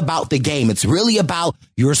really about the game. It's really about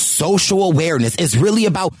your social awareness. It's really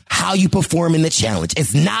about how you perform in the challenge.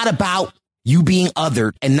 It's not about you being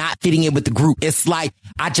othered and not fitting in with the group. It's like,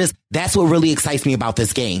 that's what really excites me about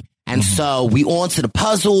this game. And so we on to the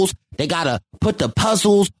puzzles. They got to put the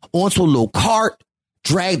puzzles onto a little cart,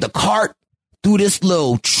 drag the cart through this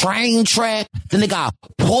little train track. Then they got to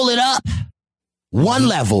pull it up one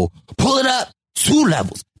level, pull it up 2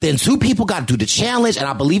 levels. Then 2 people got to do the challenge, and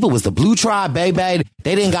I believe it was the blue tribe, baby.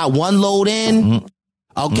 They didn't got 1 load in.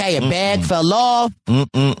 Okay, a bag fell off.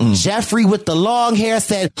 Jeffrey with the long hair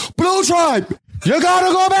said, blue tribe, you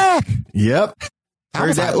gotta go back. Yep.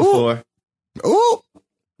 Heard that before. Ooh.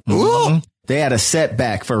 They had a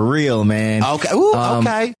setback for real, man. Okay.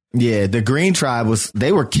 Okay. Yeah, the green tribe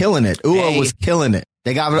they were killing it. Ua was killing it.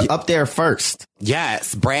 They got up there first.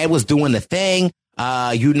 Yes, Brad was doing the thing.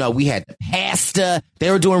 We had the pasta.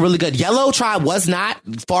 They were doing really good. Yellow tribe was not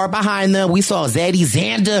far behind them. We saw Zaddy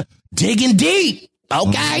Xander digging deep.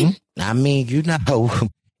 Okay. I mean,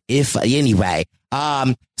 anyway.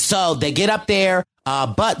 So they get up there.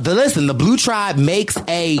 But the blue tribe makes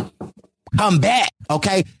a comeback.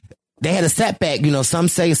 Okay. They had a setback. Some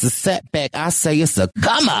say it's a setback. I say it's a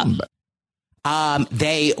come up.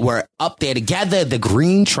 They were up there together. The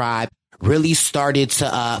green tribe really started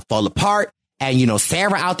to fall apart. And,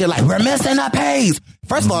 Sarah out there like, we're missing a piece.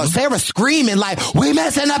 First of all, Sarah screaming like, we're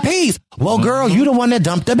missing a piece. Well, girl, you the one that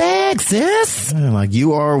dumped the bag, sis. Like,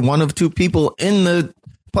 you are one of 2 people in the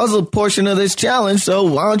puzzle portion of this challenge. So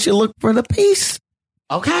why don't you look for the piece?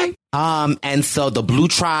 Okay. And so the blue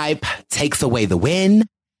tribe takes away the win.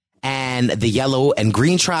 And the yellow and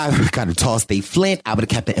green tribe got to toss their flint. I would have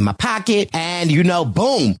kept it in my pocket. And,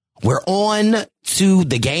 boom, we're on to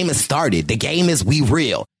the game has started. The game is We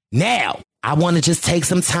Real. Now, I want to just take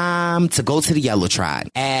some time to go to the yellow tribe.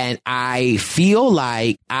 And I feel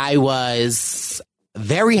like I was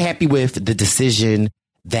very happy with the decision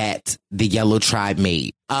that the yellow tribe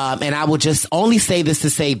made. And I will just only say this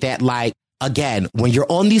to say that, like, again, when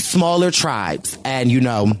you're on these smaller tribes and,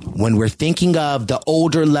 when we're thinking of the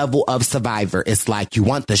older level of Survivor, it's like you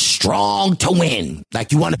want the strong to win.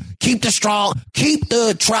 Like you want to keep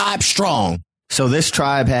the tribe strong. So this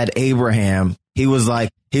tribe had Abraham. He was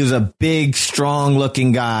a big, strong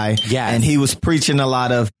looking guy. Yeah. And he was preaching a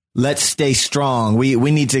lot of let's stay strong. We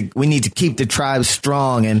need to keep the tribe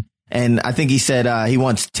strong. And I think he said he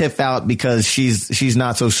wants Tiff out because she's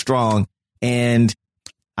not so strong. And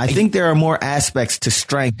I think there are more aspects to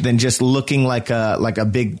strength than just looking like a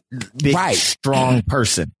big, right, strong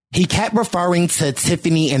person. He kept referring to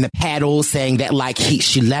Tiffany and the paddle, saying that like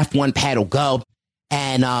she left one paddle go,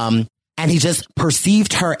 and he just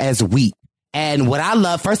perceived her as weak. And what I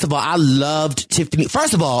love, first of all, I loved Tiffany.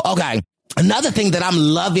 First of all, okay, another thing that I'm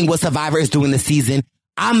loving what Survivor is doing this season,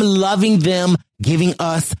 I'm loving them giving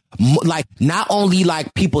us like not only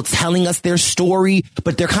like people telling us their story,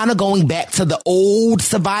 but they're kind of going back to the old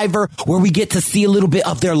Survivor where we get to see a little bit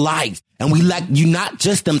of their life. And we like you not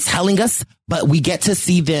just them telling us, but we get to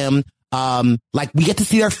see them we get to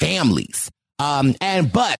see their families.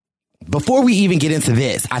 But before we even get into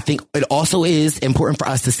this, I think it also is important for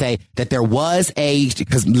us to say that there was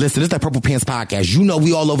because listen, this is the Purple Pants podcast.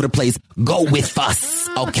 We all over the place. Go with us.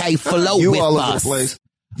 Okay. Flow you with all us. Over the place.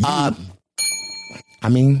 I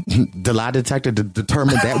mean, the lie detector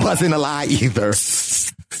determined that wasn't a lie either.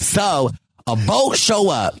 So a boat show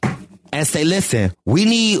up and say, listen, we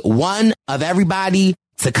need one of everybody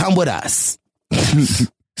to come with us.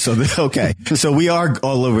 So we are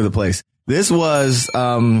all over the place. This was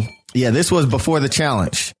before the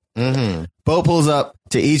challenge. Boat pulls up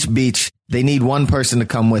to each beach. They need one person to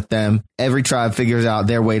come with them. Every tribe figures out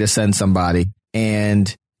their way to send somebody.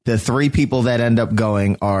 And the 3 people that end up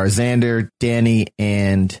going are Xander, Danny,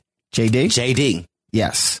 and JD.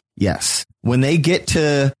 Yes. When they get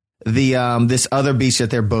to the this other beach that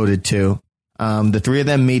they're boated to, the 3 of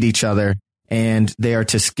them meet each other. And they are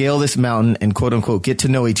to scale this mountain and quote unquote get to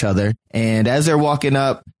know each other. And as they're walking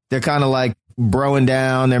up, they're kind of like broing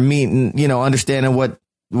down. They're meeting, understanding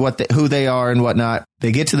who they are and whatnot.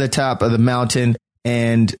 They get to the top of the mountain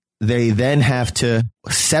and they then have to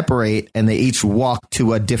separate, and they each walk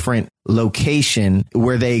to a different location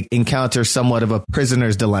where they encounter somewhat of a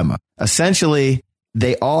prisoner's dilemma. Essentially,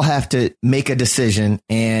 they all have to make a decision,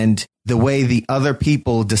 and the way the other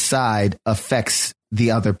people decide affects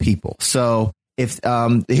the other people. So if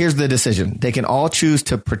here's the decision. They can all choose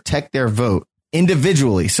to protect their vote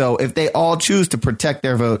individually. So if they all choose to protect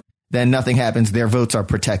their vote, then nothing happens. Their votes are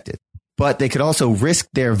protected. But they could also risk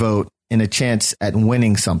their vote in a chance at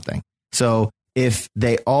winning something. So if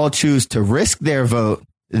they all choose to risk their vote,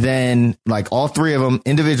 then like all 3 of them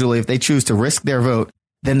individually, if they choose to risk their vote,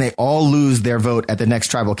 then they all lose their vote at the next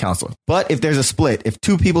tribal council. But if there's a split, if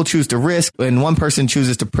 2 people choose to risk and one person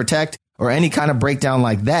chooses to protect or any kind of breakdown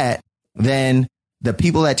like that, then the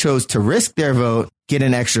people that chose to risk their vote get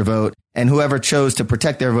an extra vote, and whoever chose to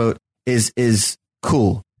protect their vote is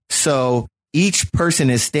cool. So each person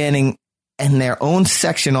is standing in their own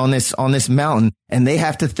section on this mountain, and they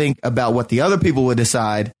have to think about what the other people would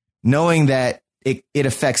decide, knowing that it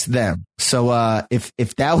affects them. So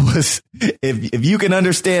if that was if you can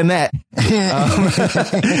understand that,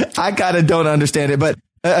 I kind of don't understand it. But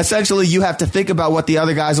essentially, you have to think about what the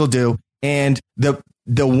other guys will do, and the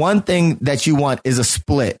one thing that you want is a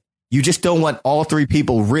split. You just don't want all three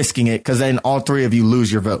people risking it, because then all three of you lose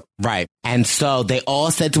your vote. Right. And so they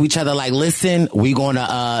all said to each other, like, listen, we're going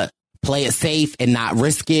to play it safe and not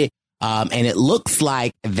risk it. And it looks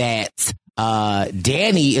like that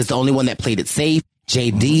Danny is the only one that played it safe.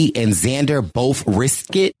 JD and Xander both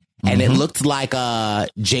risked it. And it looked like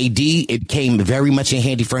JD, it came very much in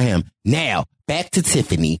handy for him. Now, back to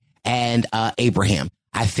Tiffany and Abraham.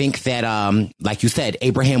 I think that, like you said,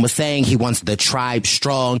 Abraham was saying he wants the tribe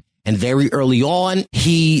strong. And very early on,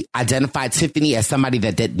 he identified Tiffany as somebody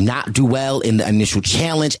that did not do well in the initial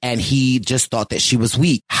challenge, and he just thought that she was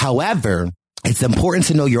weak. However, it's important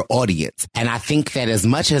to know your audience. And I think that as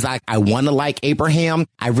much as I want to like Abraham,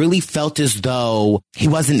 I really felt as though he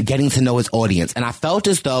wasn't getting to know his audience. And I felt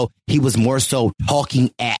as though he was more so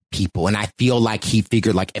talking at people. And I feel like he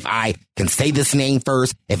figured, like, if I can say this name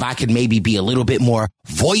first, if I could maybe be a little bit more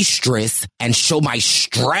boisterous and show my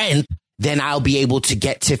strength, then I'll be able to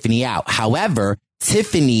get Tiffany out. However,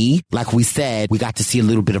 Tiffany, like we said, we got to see a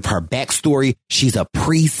little bit of her backstory. She's a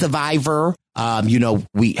pre-survivor.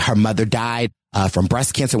 Her mother died from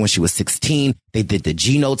breast cancer when she was 16. They did the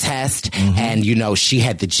geno test, and, she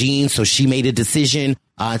had the genes. So she made a decision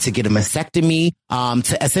to get a mastectomy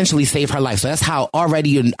to essentially save her life. So that's how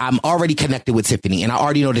I'm already connected with Tiffany, and I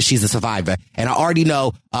already know that she's a survivor, and I already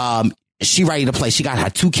know she ready to play. She got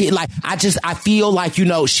her 2 kids. Like, I feel like,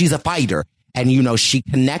 she's a fighter, and, she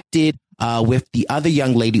connected with the other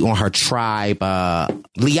young lady on her tribe,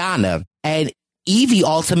 Liana. And Evie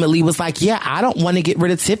ultimately was like, yeah, I don't want to get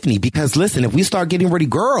rid of Tiffany, because listen, if we start getting rid of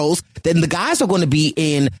girls, then the guys are going to be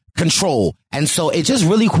in control. And so it just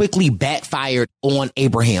really quickly backfired on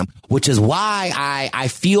Abraham, which is why I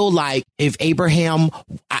feel like if Abraham,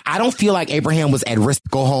 I don't feel like Abraham was at risk to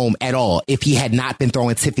go home at all if he had not been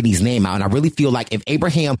throwing Tiffany's name out. And I really feel like if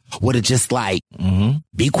Abraham would have just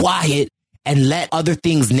be quiet and let other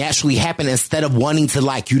things naturally happen, instead of wanting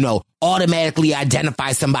to automatically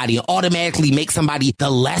identify somebody and automatically make somebody the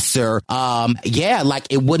lesser.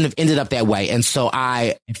 It wouldn't have ended up that way. And so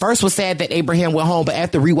I first was sad that Abraham went home, but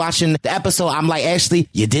after rewatching the episode, I'm like, actually,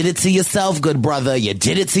 you did it to yourself, good brother. You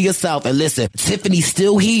did it to yourself. And listen, Tiffany's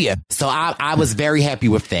still here. So I was very happy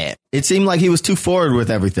with that. It seemed like he was too forward with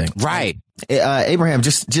everything. Right. Abraham,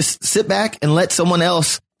 just sit back and let someone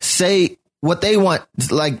else say what they want.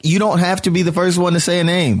 Like, you don't have to be the first one to say a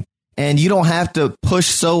name, and you don't have to push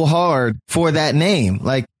so hard for that name.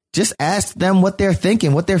 Like, just ask them what they're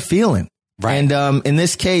thinking, what they're feeling. Right. And in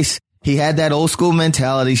this case, he had that old school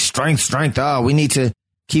mentality, strength. Oh, we need to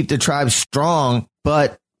keep the tribe strong.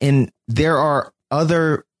 But there are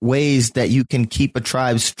other ways that you can keep a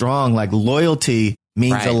tribe strong. Like, loyalty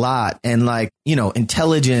means a lot, and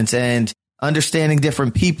intelligence and understanding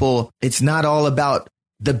different people. It's not all about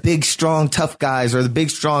the big, strong, tough guys or the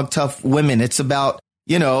big, strong, tough women. It's about,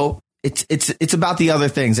 it's about the other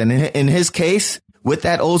things. And in his case, with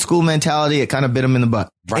that old school mentality, it kind of bit him in the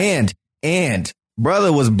butt. Right. And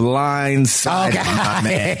brother was blindsided,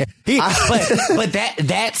 man. But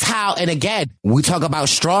that's how, and again, we talk about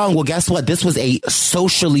strong. Well, guess what? This was a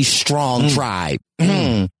socially strong tribe.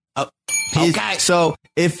 Okay. So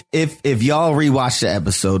if y'all rewatch the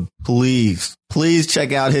episode, please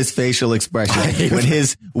check out his facial expression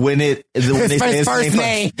when they say his first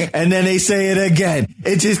name, and then they say it again.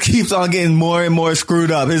 It just keeps on getting more and more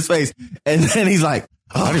screwed up, his face. And then he's like,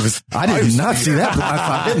 I did not see that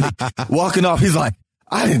blind spot. Walking off, he's like,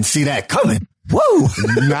 I didn't see that coming. Woo!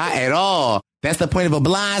 Not at all. That's the point of a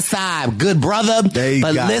blind side, good brother.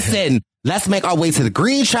 But listen, let's make our way to the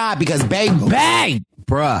green tribe, because baby,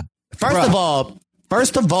 bruh.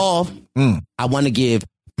 First of all, I want to give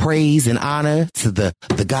praise and honor to the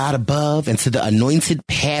God above and to the anointed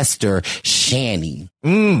pastor, Shani.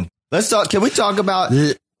 Let's talk. Can we talk about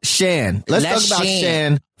Shan? Let's talk about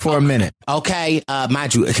Shan for a minute. Okay.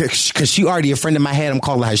 Mind you, because she already a friend of my head, I'm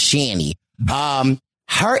calling her Shani.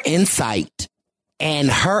 Her insight and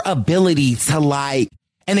her ability to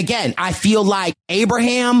and again, I feel like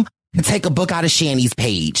Abraham can take a book out of Shani's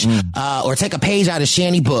page, or take a page out of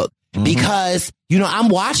Shani's book. Because, I'm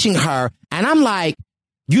watching her and I'm like,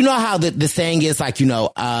 how the saying is, like,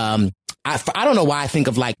 I don't know why I think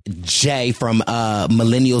of Jay from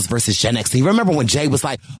Millennials versus Gen X. You remember when Jay was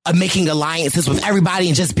making alliances with everybody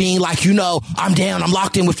and just being like, I'm down, I'm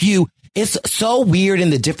locked in with you. It's so weird in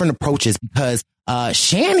the different approaches, because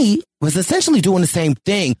Shani was essentially doing the same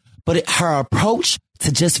thing, but her approach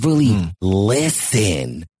to just really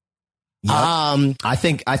listen Yep. I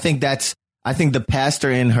think the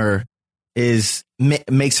pastor in her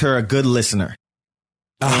makes her a good listener.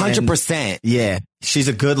 100%. Yeah, she's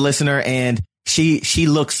a good listener, and she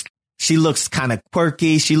looks kind of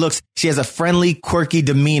quirky. She has a friendly, quirky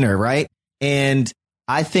demeanor, right? And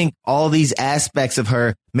I think all these aspects of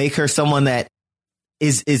her make her someone that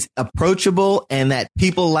is approachable and that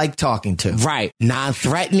people like talking to. Right.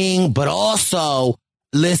 Non-threatening, but also,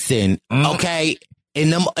 listen, okay,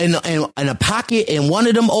 in a pocket, in one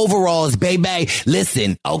of them overalls, baby,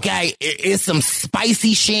 listen, okay, it's some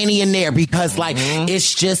spicy Shanny in there because, like,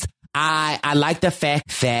 it's just, I like the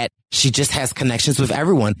fact that she just has connections with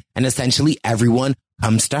everyone, and essentially everyone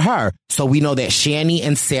comes to her. So we know that Shanny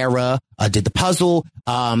and Sarah did the puzzle,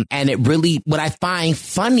 and it really, what I find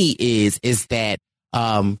funny is that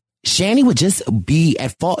Shanny would just be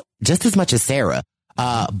at fault just as much as Sarah.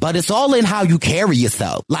 But it's all in how you carry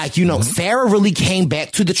yourself. Like, you know, Sarah really came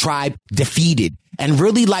back to the tribe defeated and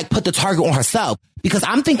really, like, put the target on herself, because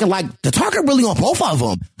I'm thinking, like, the target really on both of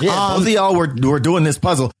them. Yeah, both of y'all were doing this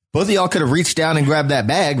puzzle. Both of y'all could have reached down and grabbed that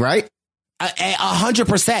bag, right?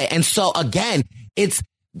 100%. And so, again,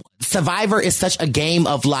 Survivor is such a game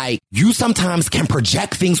of, like, you sometimes can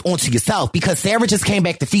project things onto yourself, because Sarah just came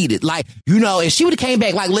back defeated. Like, you know, if she would have came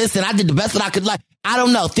back like, listen, I did the best that I could, like, I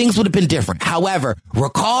don't know, things would have been different. However,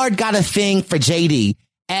 Ricard got a thing for JD,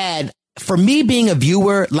 and for me being a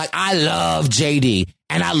viewer, like, I love JD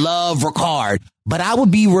and I love Ricard, but I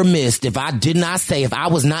would be remiss if I did not say, if I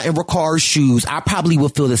was not in Ricard's shoes, I probably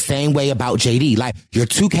would feel the same way about JD. Like, you're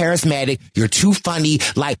too charismatic, you're too funny,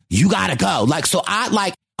 like, you gotta go. Like, so I,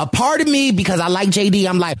 like, a part of me, because I like JD,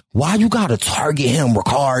 I'm like, why you gotta target him,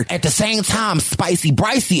 Ricard? At the same time, Spicy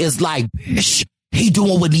Brice is like, bitch, he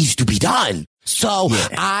doing what needs to be done. So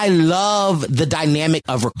I love the dynamic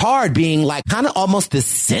of Ricard being, like, kind of almost the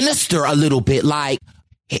sinister a little bit, like,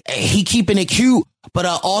 he keeping it cute, but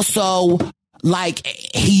also, like,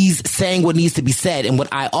 he's saying what needs to be said. And what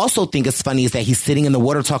I also think is funny is that he's sitting in the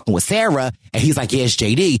water talking with Sarah, and he's like, yeah, it's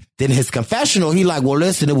JD. Then his confessional, he like, well,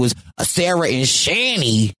 listen, it was Sarah and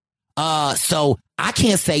Shanny. So I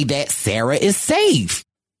can't say that Sarah is safe.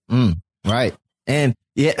 Right. And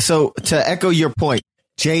yeah, so to echo your point,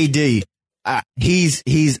 JD,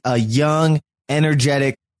 he's a young,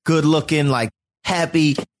 energetic, good looking, like,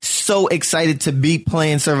 happy, so excited to be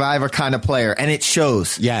playing Survivor kind of player, and it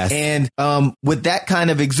shows. Yes. And with that kind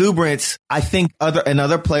of exuberance, I think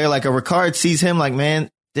another player like a Ricard sees him like, man,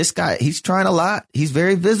 this guy, he's trying a lot. He's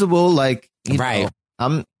very visible. Like, you know,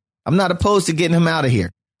 I'm not opposed to getting him out of here.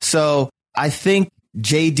 So I think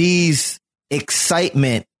JD's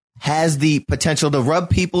excitement has the potential to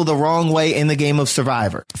rub people the wrong way in the game of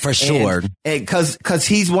Survivor. For sure. Because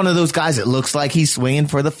he's one of those guys that looks like he's swinging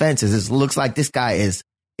for the fences. It looks like this guy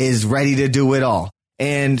is ready to do it all.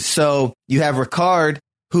 And so you have Ricard,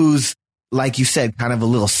 who's, like you said, kind of a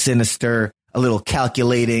little sinister, a little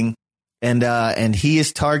calculating, and he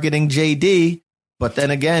is targeting JD. But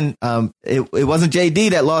then again, it wasn't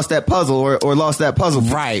JD that lost that puzzle or lost that puzzle.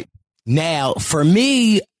 Right. Now, for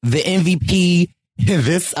me, the MVP in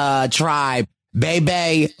this tribe,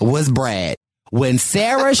 baby, was Brad. When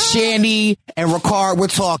Sarah, Shanny, and Ricard were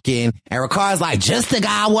talking, and Ricard's like, just the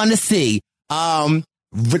guy I want to see.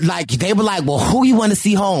 Like, they were like, well, who you want to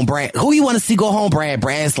see home, Brad? Who you want to see go home, Brad?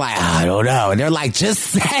 Brad's like, I don't know. And they're like, just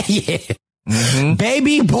say it.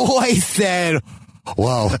 Baby boy said,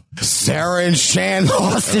 well, Sarah and Shan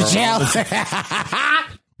lost to jail.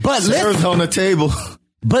 But Sarah's on the table.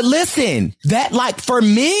 But listen, that, like, for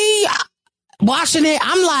me, watching it,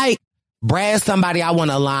 I'm like, Brad's somebody I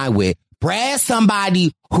want to align with. Brad's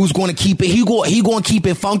somebody who's going to keep it. He going to keep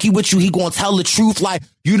it funky with you. He going to tell the truth. Like,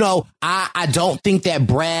 you know, I don't think that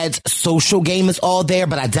Brad's social game is all there,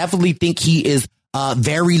 but I definitely think he is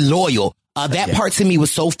very loyal. That part to me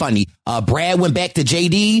was so funny. Brad went back to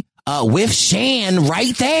JD with Shan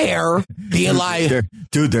right there, being like,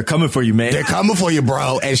 they're coming for you, man. They're coming for you,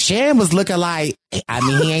 bro. And Shan was looking like, I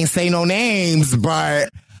mean, he ain't say no names,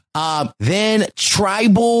 but then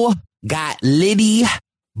Tribal got Liddy,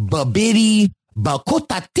 Babidi,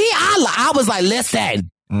 Bakutati. I was like, listen.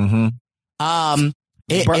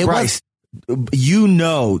 Brice, you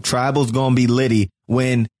know Tribal's gonna be Liddy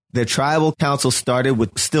when the Tribal Council started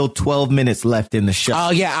with still 12 minutes left in the show.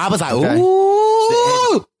 Oh yeah, I was like,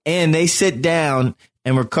 ooh. And they sit down,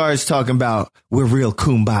 and Ricard's talking about, we're real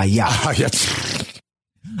kumbaya.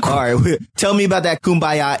 All right, tell me about that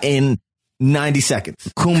kumbaya in 90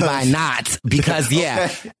 seconds. Kumbaya not, because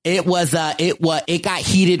it got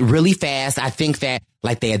heated really fast. I think that,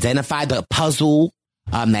 like, they identified the puzzle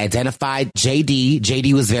They identified JD.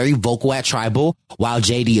 JD was very vocal at Tribal while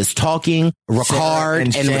JD is talking. Ricard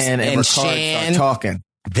and Shan are talking.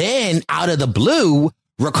 Then out of the blue,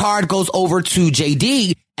 Ricard goes over to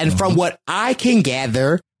JD. And from what I can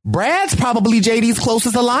gather, Brad's probably JD's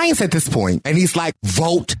closest alliance at this point. And he's like,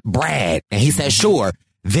 vote Brad. And he said, sure.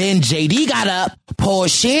 Then JD got up,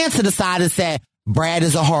 pulled Shan to the side and said, Brad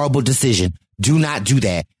is a horrible decision. Do not do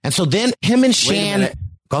that. And so then him and Shan,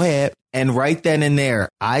 go ahead. And right then and there,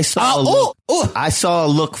 I saw a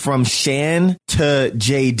look from Shan to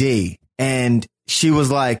JD, and she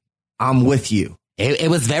was like, I'm with you.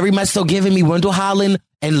 It was very much so giving me Wendell Holland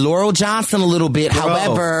and Laurel Johnson a little bit. Bro,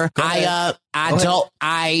 however,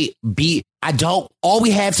 all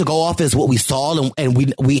we have to go off is what we saw,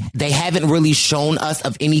 and they haven't really shown us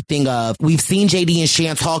of anything of. We've seen JD and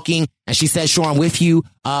Shan talking, and she said, sure, I'm with you.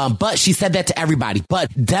 But she said that to everybody,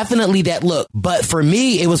 but definitely that look. But for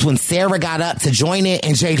me, it was when Sarah got up to join it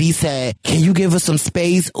and JD said, can you give us some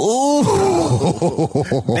space? Ooh,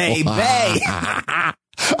 baby.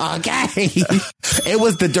 Okay. It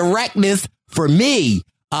was the directness for me.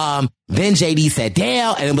 Then JD sat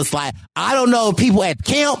down and it was like, I don't know, people at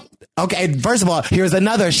camp. Okay, first of all, here's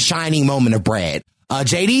another shining moment of Brad.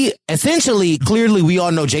 JD, essentially, clearly, we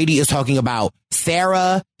all know JD is talking about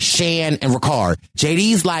Sarah, Shan, and Ricard.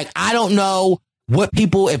 JD's like, I don't know what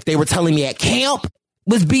people, if they were telling me at camp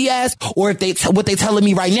was BS, or if what they telling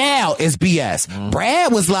me right now is BS.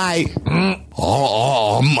 Brad was like, I'm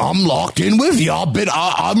locked in with you. I'm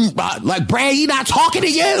like, Brad, he not talking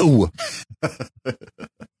to you.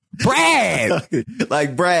 Brad.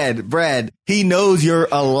 Like Brad, he knows you're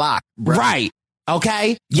a lock. Brad. Right.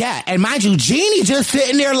 Okay. Yeah. And mind you, Jeannie just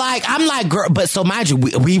sitting there like, I'm like, girl, but so mind you,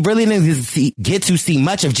 we really didn't get to see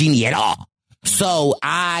much of Jeannie at all. So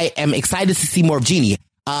I am excited to see more of Jeannie.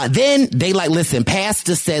 Then they like, listen,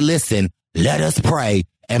 Pastor said, listen, let us pray.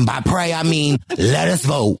 And by pray, I mean, let us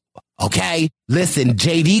vote. Okay. Listen,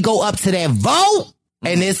 JD go up to that vote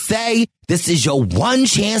and it say, this is your one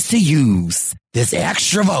chance to use this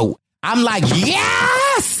extra vote. I'm like,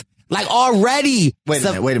 yes, like already. Wait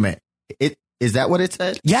a minute. Is that what it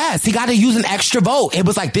said? Yes, he got to use an extra vote. It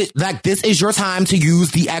was like this is your time to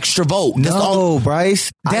use the extra vote. No,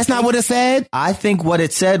 Brice. That's not what it said. I think what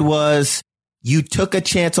it said was you took a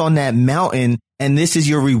chance on that mountain and this is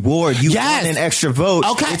your reward. You won an extra vote.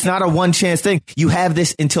 Okay. It's not a one chance thing. You have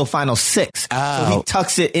this until final 6. Oh. So he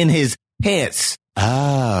tucks it in his pants.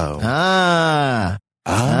 Oh.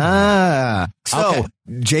 So Okay.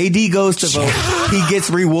 JD goes to vote. He gets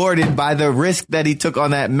rewarded by the risk that he took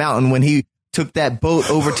on that mountain when he took that boat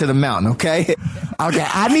over to the mountain. Okay. Okay.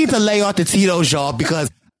 I need to lay off the Tito's, y'all, because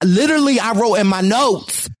literally I wrote in my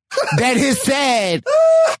notes that it said,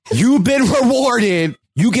 you've been rewarded.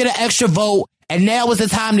 You get an extra vote. And now is the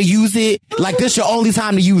time to use it. Like this your only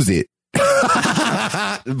time to use it.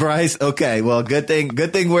 Brice, okay, well, good thing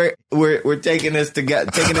we're taking this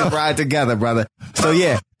ride together, brother. So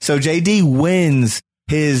yeah, so JD wins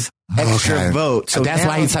his extra vote. So that's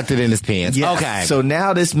why he tucked it in his pants. Yeah, okay. So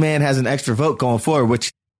now this man has an extra vote going forward,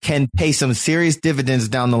 which can pay some serious dividends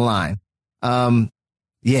down the line.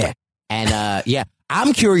 Yeah. And yeah,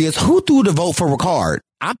 I'm curious who threw the vote for Ricard.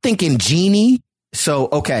 I'm thinking Jeannie. So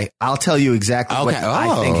okay, I'll tell you exactly what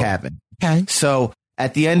I think happened. Okay. So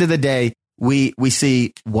at the end of the day, we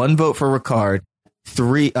see 1 vote for Ricard,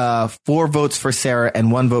 4 votes for Sarah,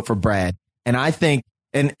 and 1 vote for Brad. And I think,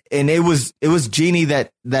 and it was Jeannie that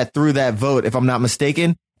threw that vote, if I'm not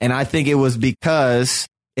mistaken. And I think it was because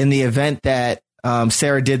in the event that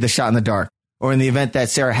Sarah did the shot in the dark, or in the event that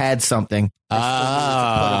Sarah had something, put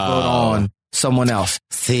a vote on someone else.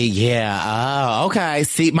 See, yeah. Oh, okay.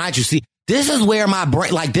 See, mind you, this is where my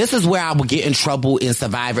brain, like, this is where I would get in trouble in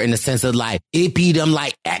Survivor in the sense of like, it be them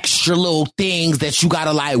like extra little things that you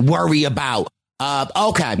gotta like worry about.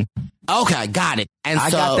 Okay, got it. And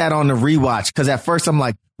I got that on the rewatch because at first I'm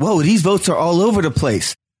like, whoa, these votes are all over the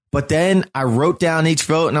place. But then I wrote down each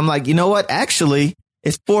vote and I'm like, you know what? Actually,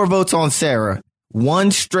 it's 4 votes on Sarah,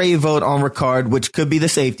 1 stray vote on Ricard, which could be the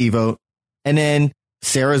safety vote, and then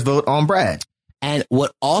Sarah's vote on Brad. And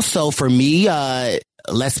what also for me,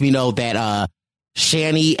 lets me know that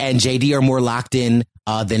Shani and JD are more locked in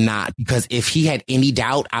than not, because if he had any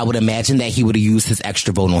doubt, I would imagine that he would have used his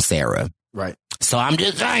extra vote on Sarah. Right. So I'm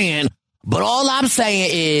just saying, but all I'm saying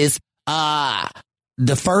is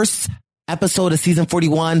the first episode of season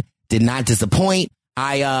 41 did not disappoint.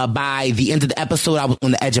 By the end of the episode, I was on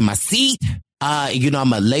the edge of my seat. I'm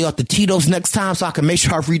gonna lay off the Tito's next time so I can make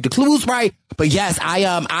sure I read the clues right. But yes,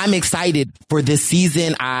 I'm excited for this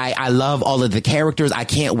season. I love all of the characters. I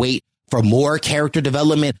can't wait for more character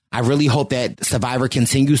development. I really hope that Survivor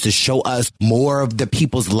continues to show us more of the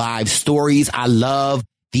people's live stories. I love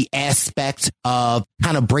the aspect of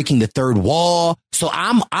kind of breaking the third wall. So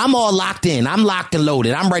I'm all locked in. I'm locked and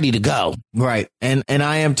loaded. I'm ready to go. Right. And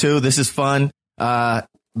I am too. This is fun.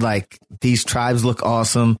 Like, these tribes look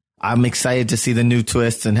awesome. I'm excited to see the new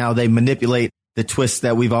twists and how they manipulate the twists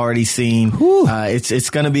that we've already seen. It's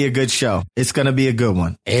going to be a good show. It's going to be a good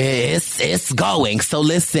one. It's going. So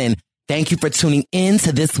listen, thank you for tuning in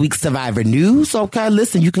to this week's Survivor News. Okay,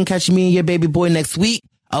 listen, you can catch me and your baby boy next week.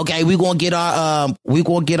 Okay, we're going to get our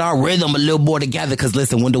rhythm a little more together, because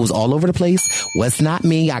listen, Wendell was all over the place. Was not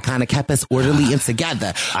me. I kind of kept us orderly and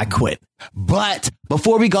together. I quit. But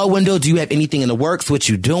before we go, Wendell, do you have anything in the works? What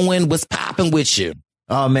you doing? What's popping with you?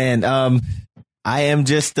 Oh man, I am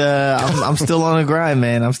just I'm still on the grind,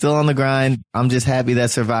 man. I'm still on the grind. I'm just happy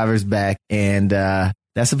that Survivor's back, and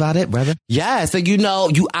that's about it, brother. Yeah, so you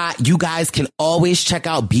guys can always check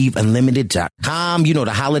out beefunlimited.com. You know,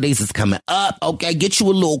 the holidays is coming up. Okay, get you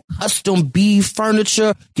a little custom beef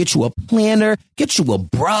furniture, get you a planner, get you a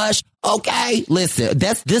brush. Okay, listen,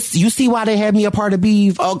 that's this. You see why they had me a part of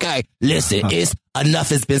beef? Okay, listen, it's enough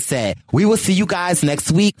has been said. We will see you guys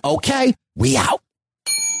next week. Okay, we out.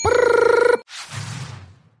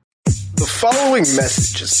 The following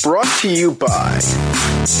message is brought to you by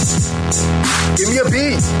Give me a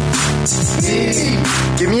B. B.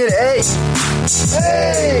 Give me an A.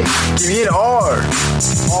 A. Give me an R.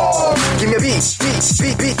 R. Give me a B. B.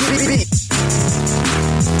 B. B. B. B. B.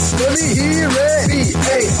 Let me hear it.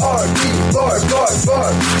 B-A-R-D. Bar. Bar. Bar.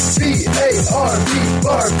 B-A-R-D.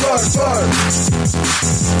 Bar. Bar. Bar.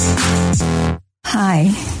 Hi,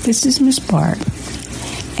 this is Miss Barb,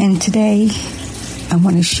 and today I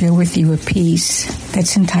want to share with you a piece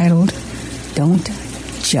that's entitled, Don't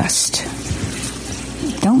Just.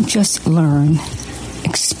 Don't just learn,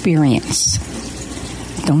 experience.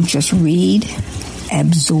 Don't just read,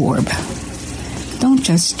 absorb. Don't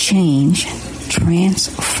just change,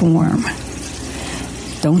 transform.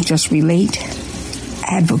 Don't just relate,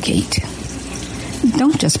 advocate.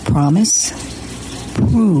 Don't just promise,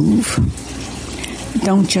 prove.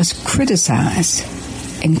 Don't just criticize,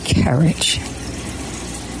 encourage.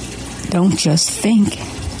 Don't just think,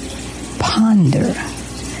 ponder.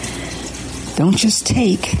 Don't just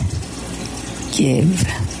take, give.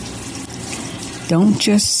 Don't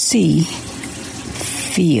just see,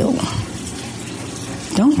 feel.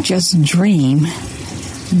 Don't just dream,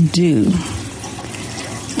 do.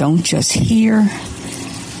 Don't just hear,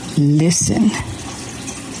 listen.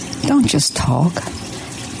 Don't just talk,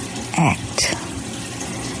 act.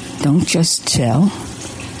 Don't just tell,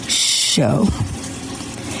 show.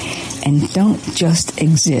 And don't just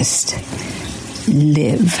exist,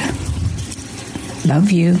 live.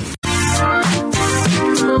 Love you.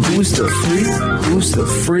 Who's the freak? Who's the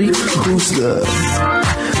freak? Who's the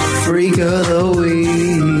freak of the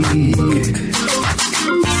week?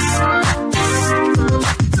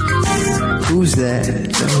 Who's that?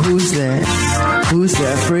 Who's that? Who's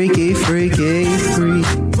that freaky, freaky, freak?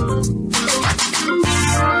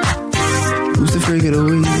 Who's the freak of the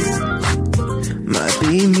week? Might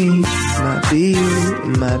be me, might be you,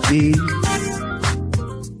 might be.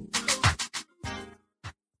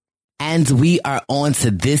 And we are on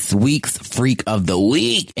to this week's Freak of the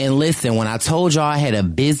Week. And listen, when I told y'all I had a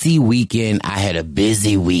busy weekend, I had a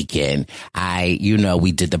busy weekend.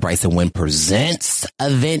 We did the Brice and Wynn Presents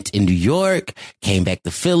event in New York, came back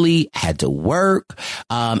to Philly, had to work.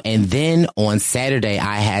 And then on Saturday,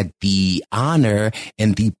 I had the honor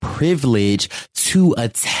and the privilege to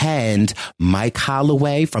attend Mike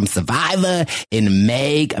Holloway from Survivor and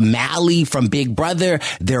Meg Malley from Big Brother,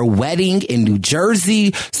 their wedding in New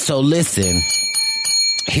Jersey. So listen,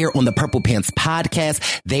 here on the Purple Pants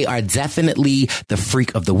podcast, they are definitely the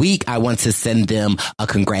Freak of the Week. I want to send them a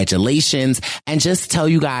congratulations and just tell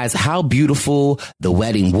you guys how beautiful the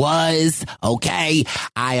wedding was. Okay.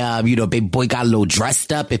 Baby boy got a little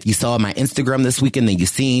dressed up. If you saw my Instagram this weekend, then you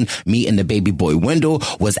seen me and the baby boy Wendell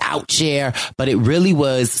was out there, but it really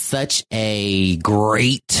was such a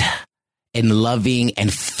great and loving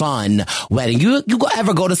and fun wedding. You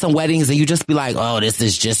ever go to some weddings and you just be like, oh, this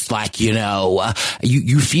is just like,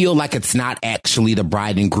 you feel like it's not actually the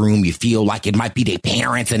bride and groom. You feel like it might be their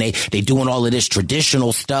parents and they doing all of this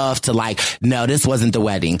traditional stuff to like, no, this wasn't the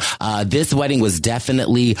wedding. This wedding was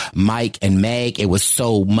definitely Mike and Meg. It was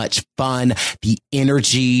so much fun. The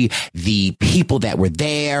energy, the people that were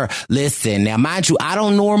there. Listen, now mind you, I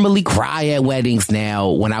don't normally cry at weddings.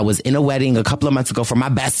 Now, when I was in a wedding a couple of months ago for my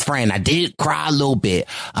best friend, I did did cry a little bit.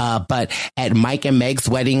 But at Mike and Meg's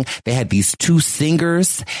wedding, they had these two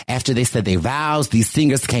singers. After they said their vows, these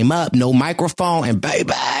singers came up, no microphone, and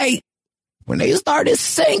baby, when they started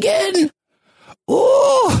singing,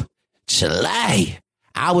 ooh, Chile,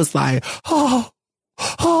 I was like, oh,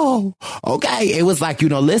 okay. It was like,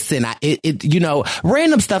 listen,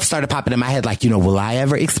 random stuff started popping in my head. Like, will I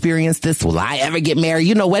ever experience this? Will I ever get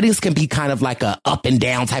married? Weddings can be kind of like a up and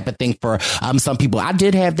down type of thing for some people. I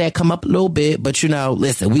did have that come up a little bit, but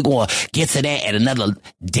listen, we're going to get to that at another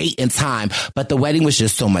date and time. But the wedding was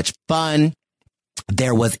just so much fun.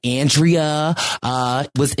 There was Andrea,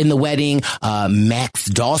 was in the wedding. Max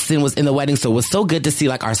Dawson was in the wedding. So it was so good to see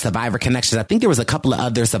like our Survivor connections. I think there was a couple of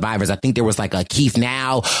other survivors. I think there was like Keith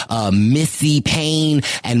Now, Missy Payne,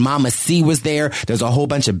 and Mama C was there. There's a whole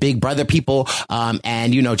bunch of Big Brother people.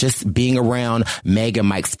 And just being around Meg and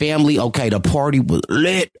Mike's family. Okay. The party was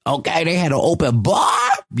lit. Okay. They had an open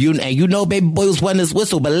bar. Baby boy was wetting his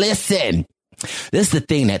whistle, but listen. This is the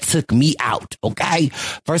thing that took me out, okay?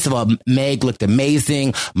 First of all, Meg looked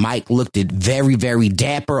amazing. Mike looked very, very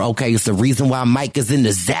dapper, okay? It's the reason why Mike is in the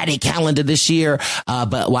Zaddy calendar this year.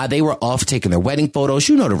 But while they were off taking their wedding photos,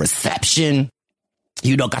 the reception,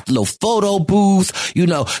 got the little photo booths,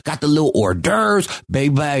 got the little hors d'oeuvres.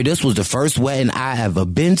 Baby, this was the first wedding I ever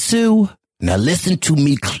been to. Now listen to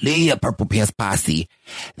me clear, Purple Pants Posse.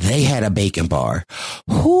 They had a bacon bar.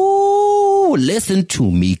 Ooh, listen to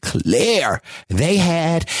me clear. They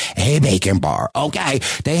had a bacon bar, okay?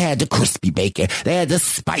 They had the crispy bacon. They had the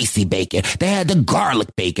spicy bacon. They had the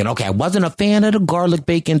garlic bacon, okay? I wasn't a fan of the garlic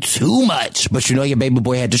bacon too much, but your baby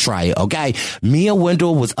boy had to try it, okay? Me and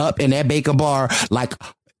Wendell was up in that bacon bar like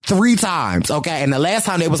 3 times, okay? And the last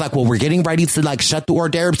time they was like, well, we're getting ready to like shut the hors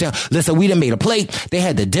d'oeuvres down. Listen, we done made a plate. They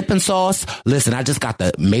had the dipping sauce. Listen, I just got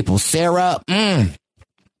the maple syrup.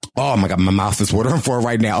 Oh my God, my mouth is watering for it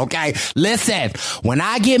right now, okay? Listen, when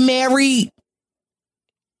I get married,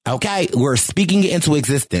 okay, we're speaking it into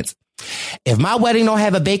existence. If my wedding don't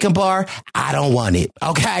have a bacon bar, I don't want it.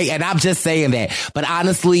 Okay. And I'm just saying that. But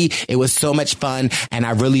honestly, it was so much fun. And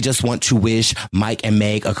I really just want to wish Mike and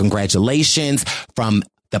Meg a congratulations from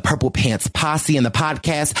the Purple Pants Posse and the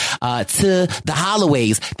podcast, to the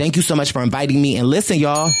Holloways. Thank you so much for inviting me. And listen,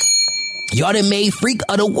 y'all done made Freak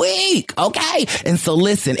of the Week, okay? And so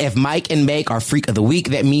listen, if Mike and Meg are Freak of the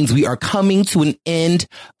Week, that means we are coming to an end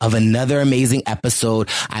of another amazing episode.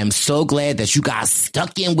 I'm so glad that you guys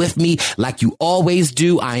stuck in with me like you always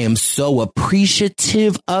do. I am so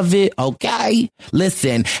appreciative of it, okay?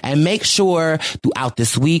 Listen, and make sure throughout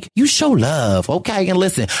this week, you show love, okay? And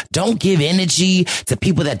listen, don't give energy to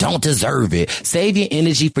people that don't deserve it. Save your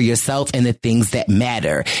energy for yourself and the things that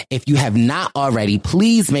matter. If you have not already,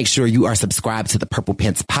 please make sure you are subscribed to the Purple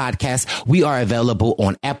Pants Podcast. We are available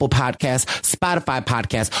on Apple Podcasts, Spotify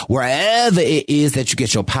Podcasts, wherever it is that you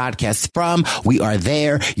get your podcasts from. We are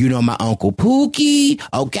there. My Uncle Pookie,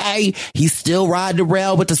 okay? He's still riding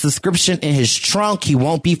around with the subscription in his trunk. He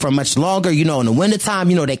won't be for much longer. In the wintertime,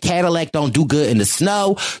 that Cadillac don't do good in the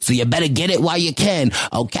snow. So you better get it while you can,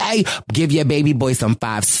 okay? Give your baby boy some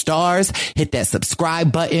 5 stars. Hit that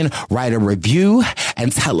subscribe button, write a review,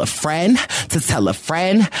 and tell a friend to tell a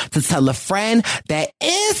friend to tell a friend that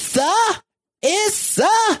it's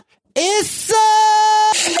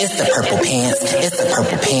the Purple Pants. It's the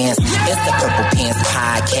Purple Pants. It's the Purple Pants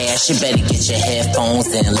Podcast. You better get your headphones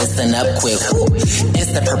and listen up quick. Woo.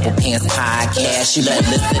 It's the Purple Pants Podcast. You better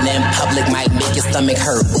listen in public, might make your stomach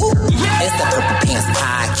hurt. Woo. It's the Purple Pants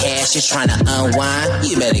Podcast. You're trying to unwind,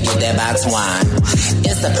 you better get that box wine.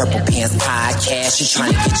 It's the Purple Pants Podcast. You're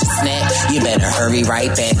trying to get your snack, you better hurry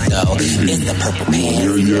right back though. It's the Purple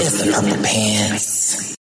Pants. It's the Purple Pants.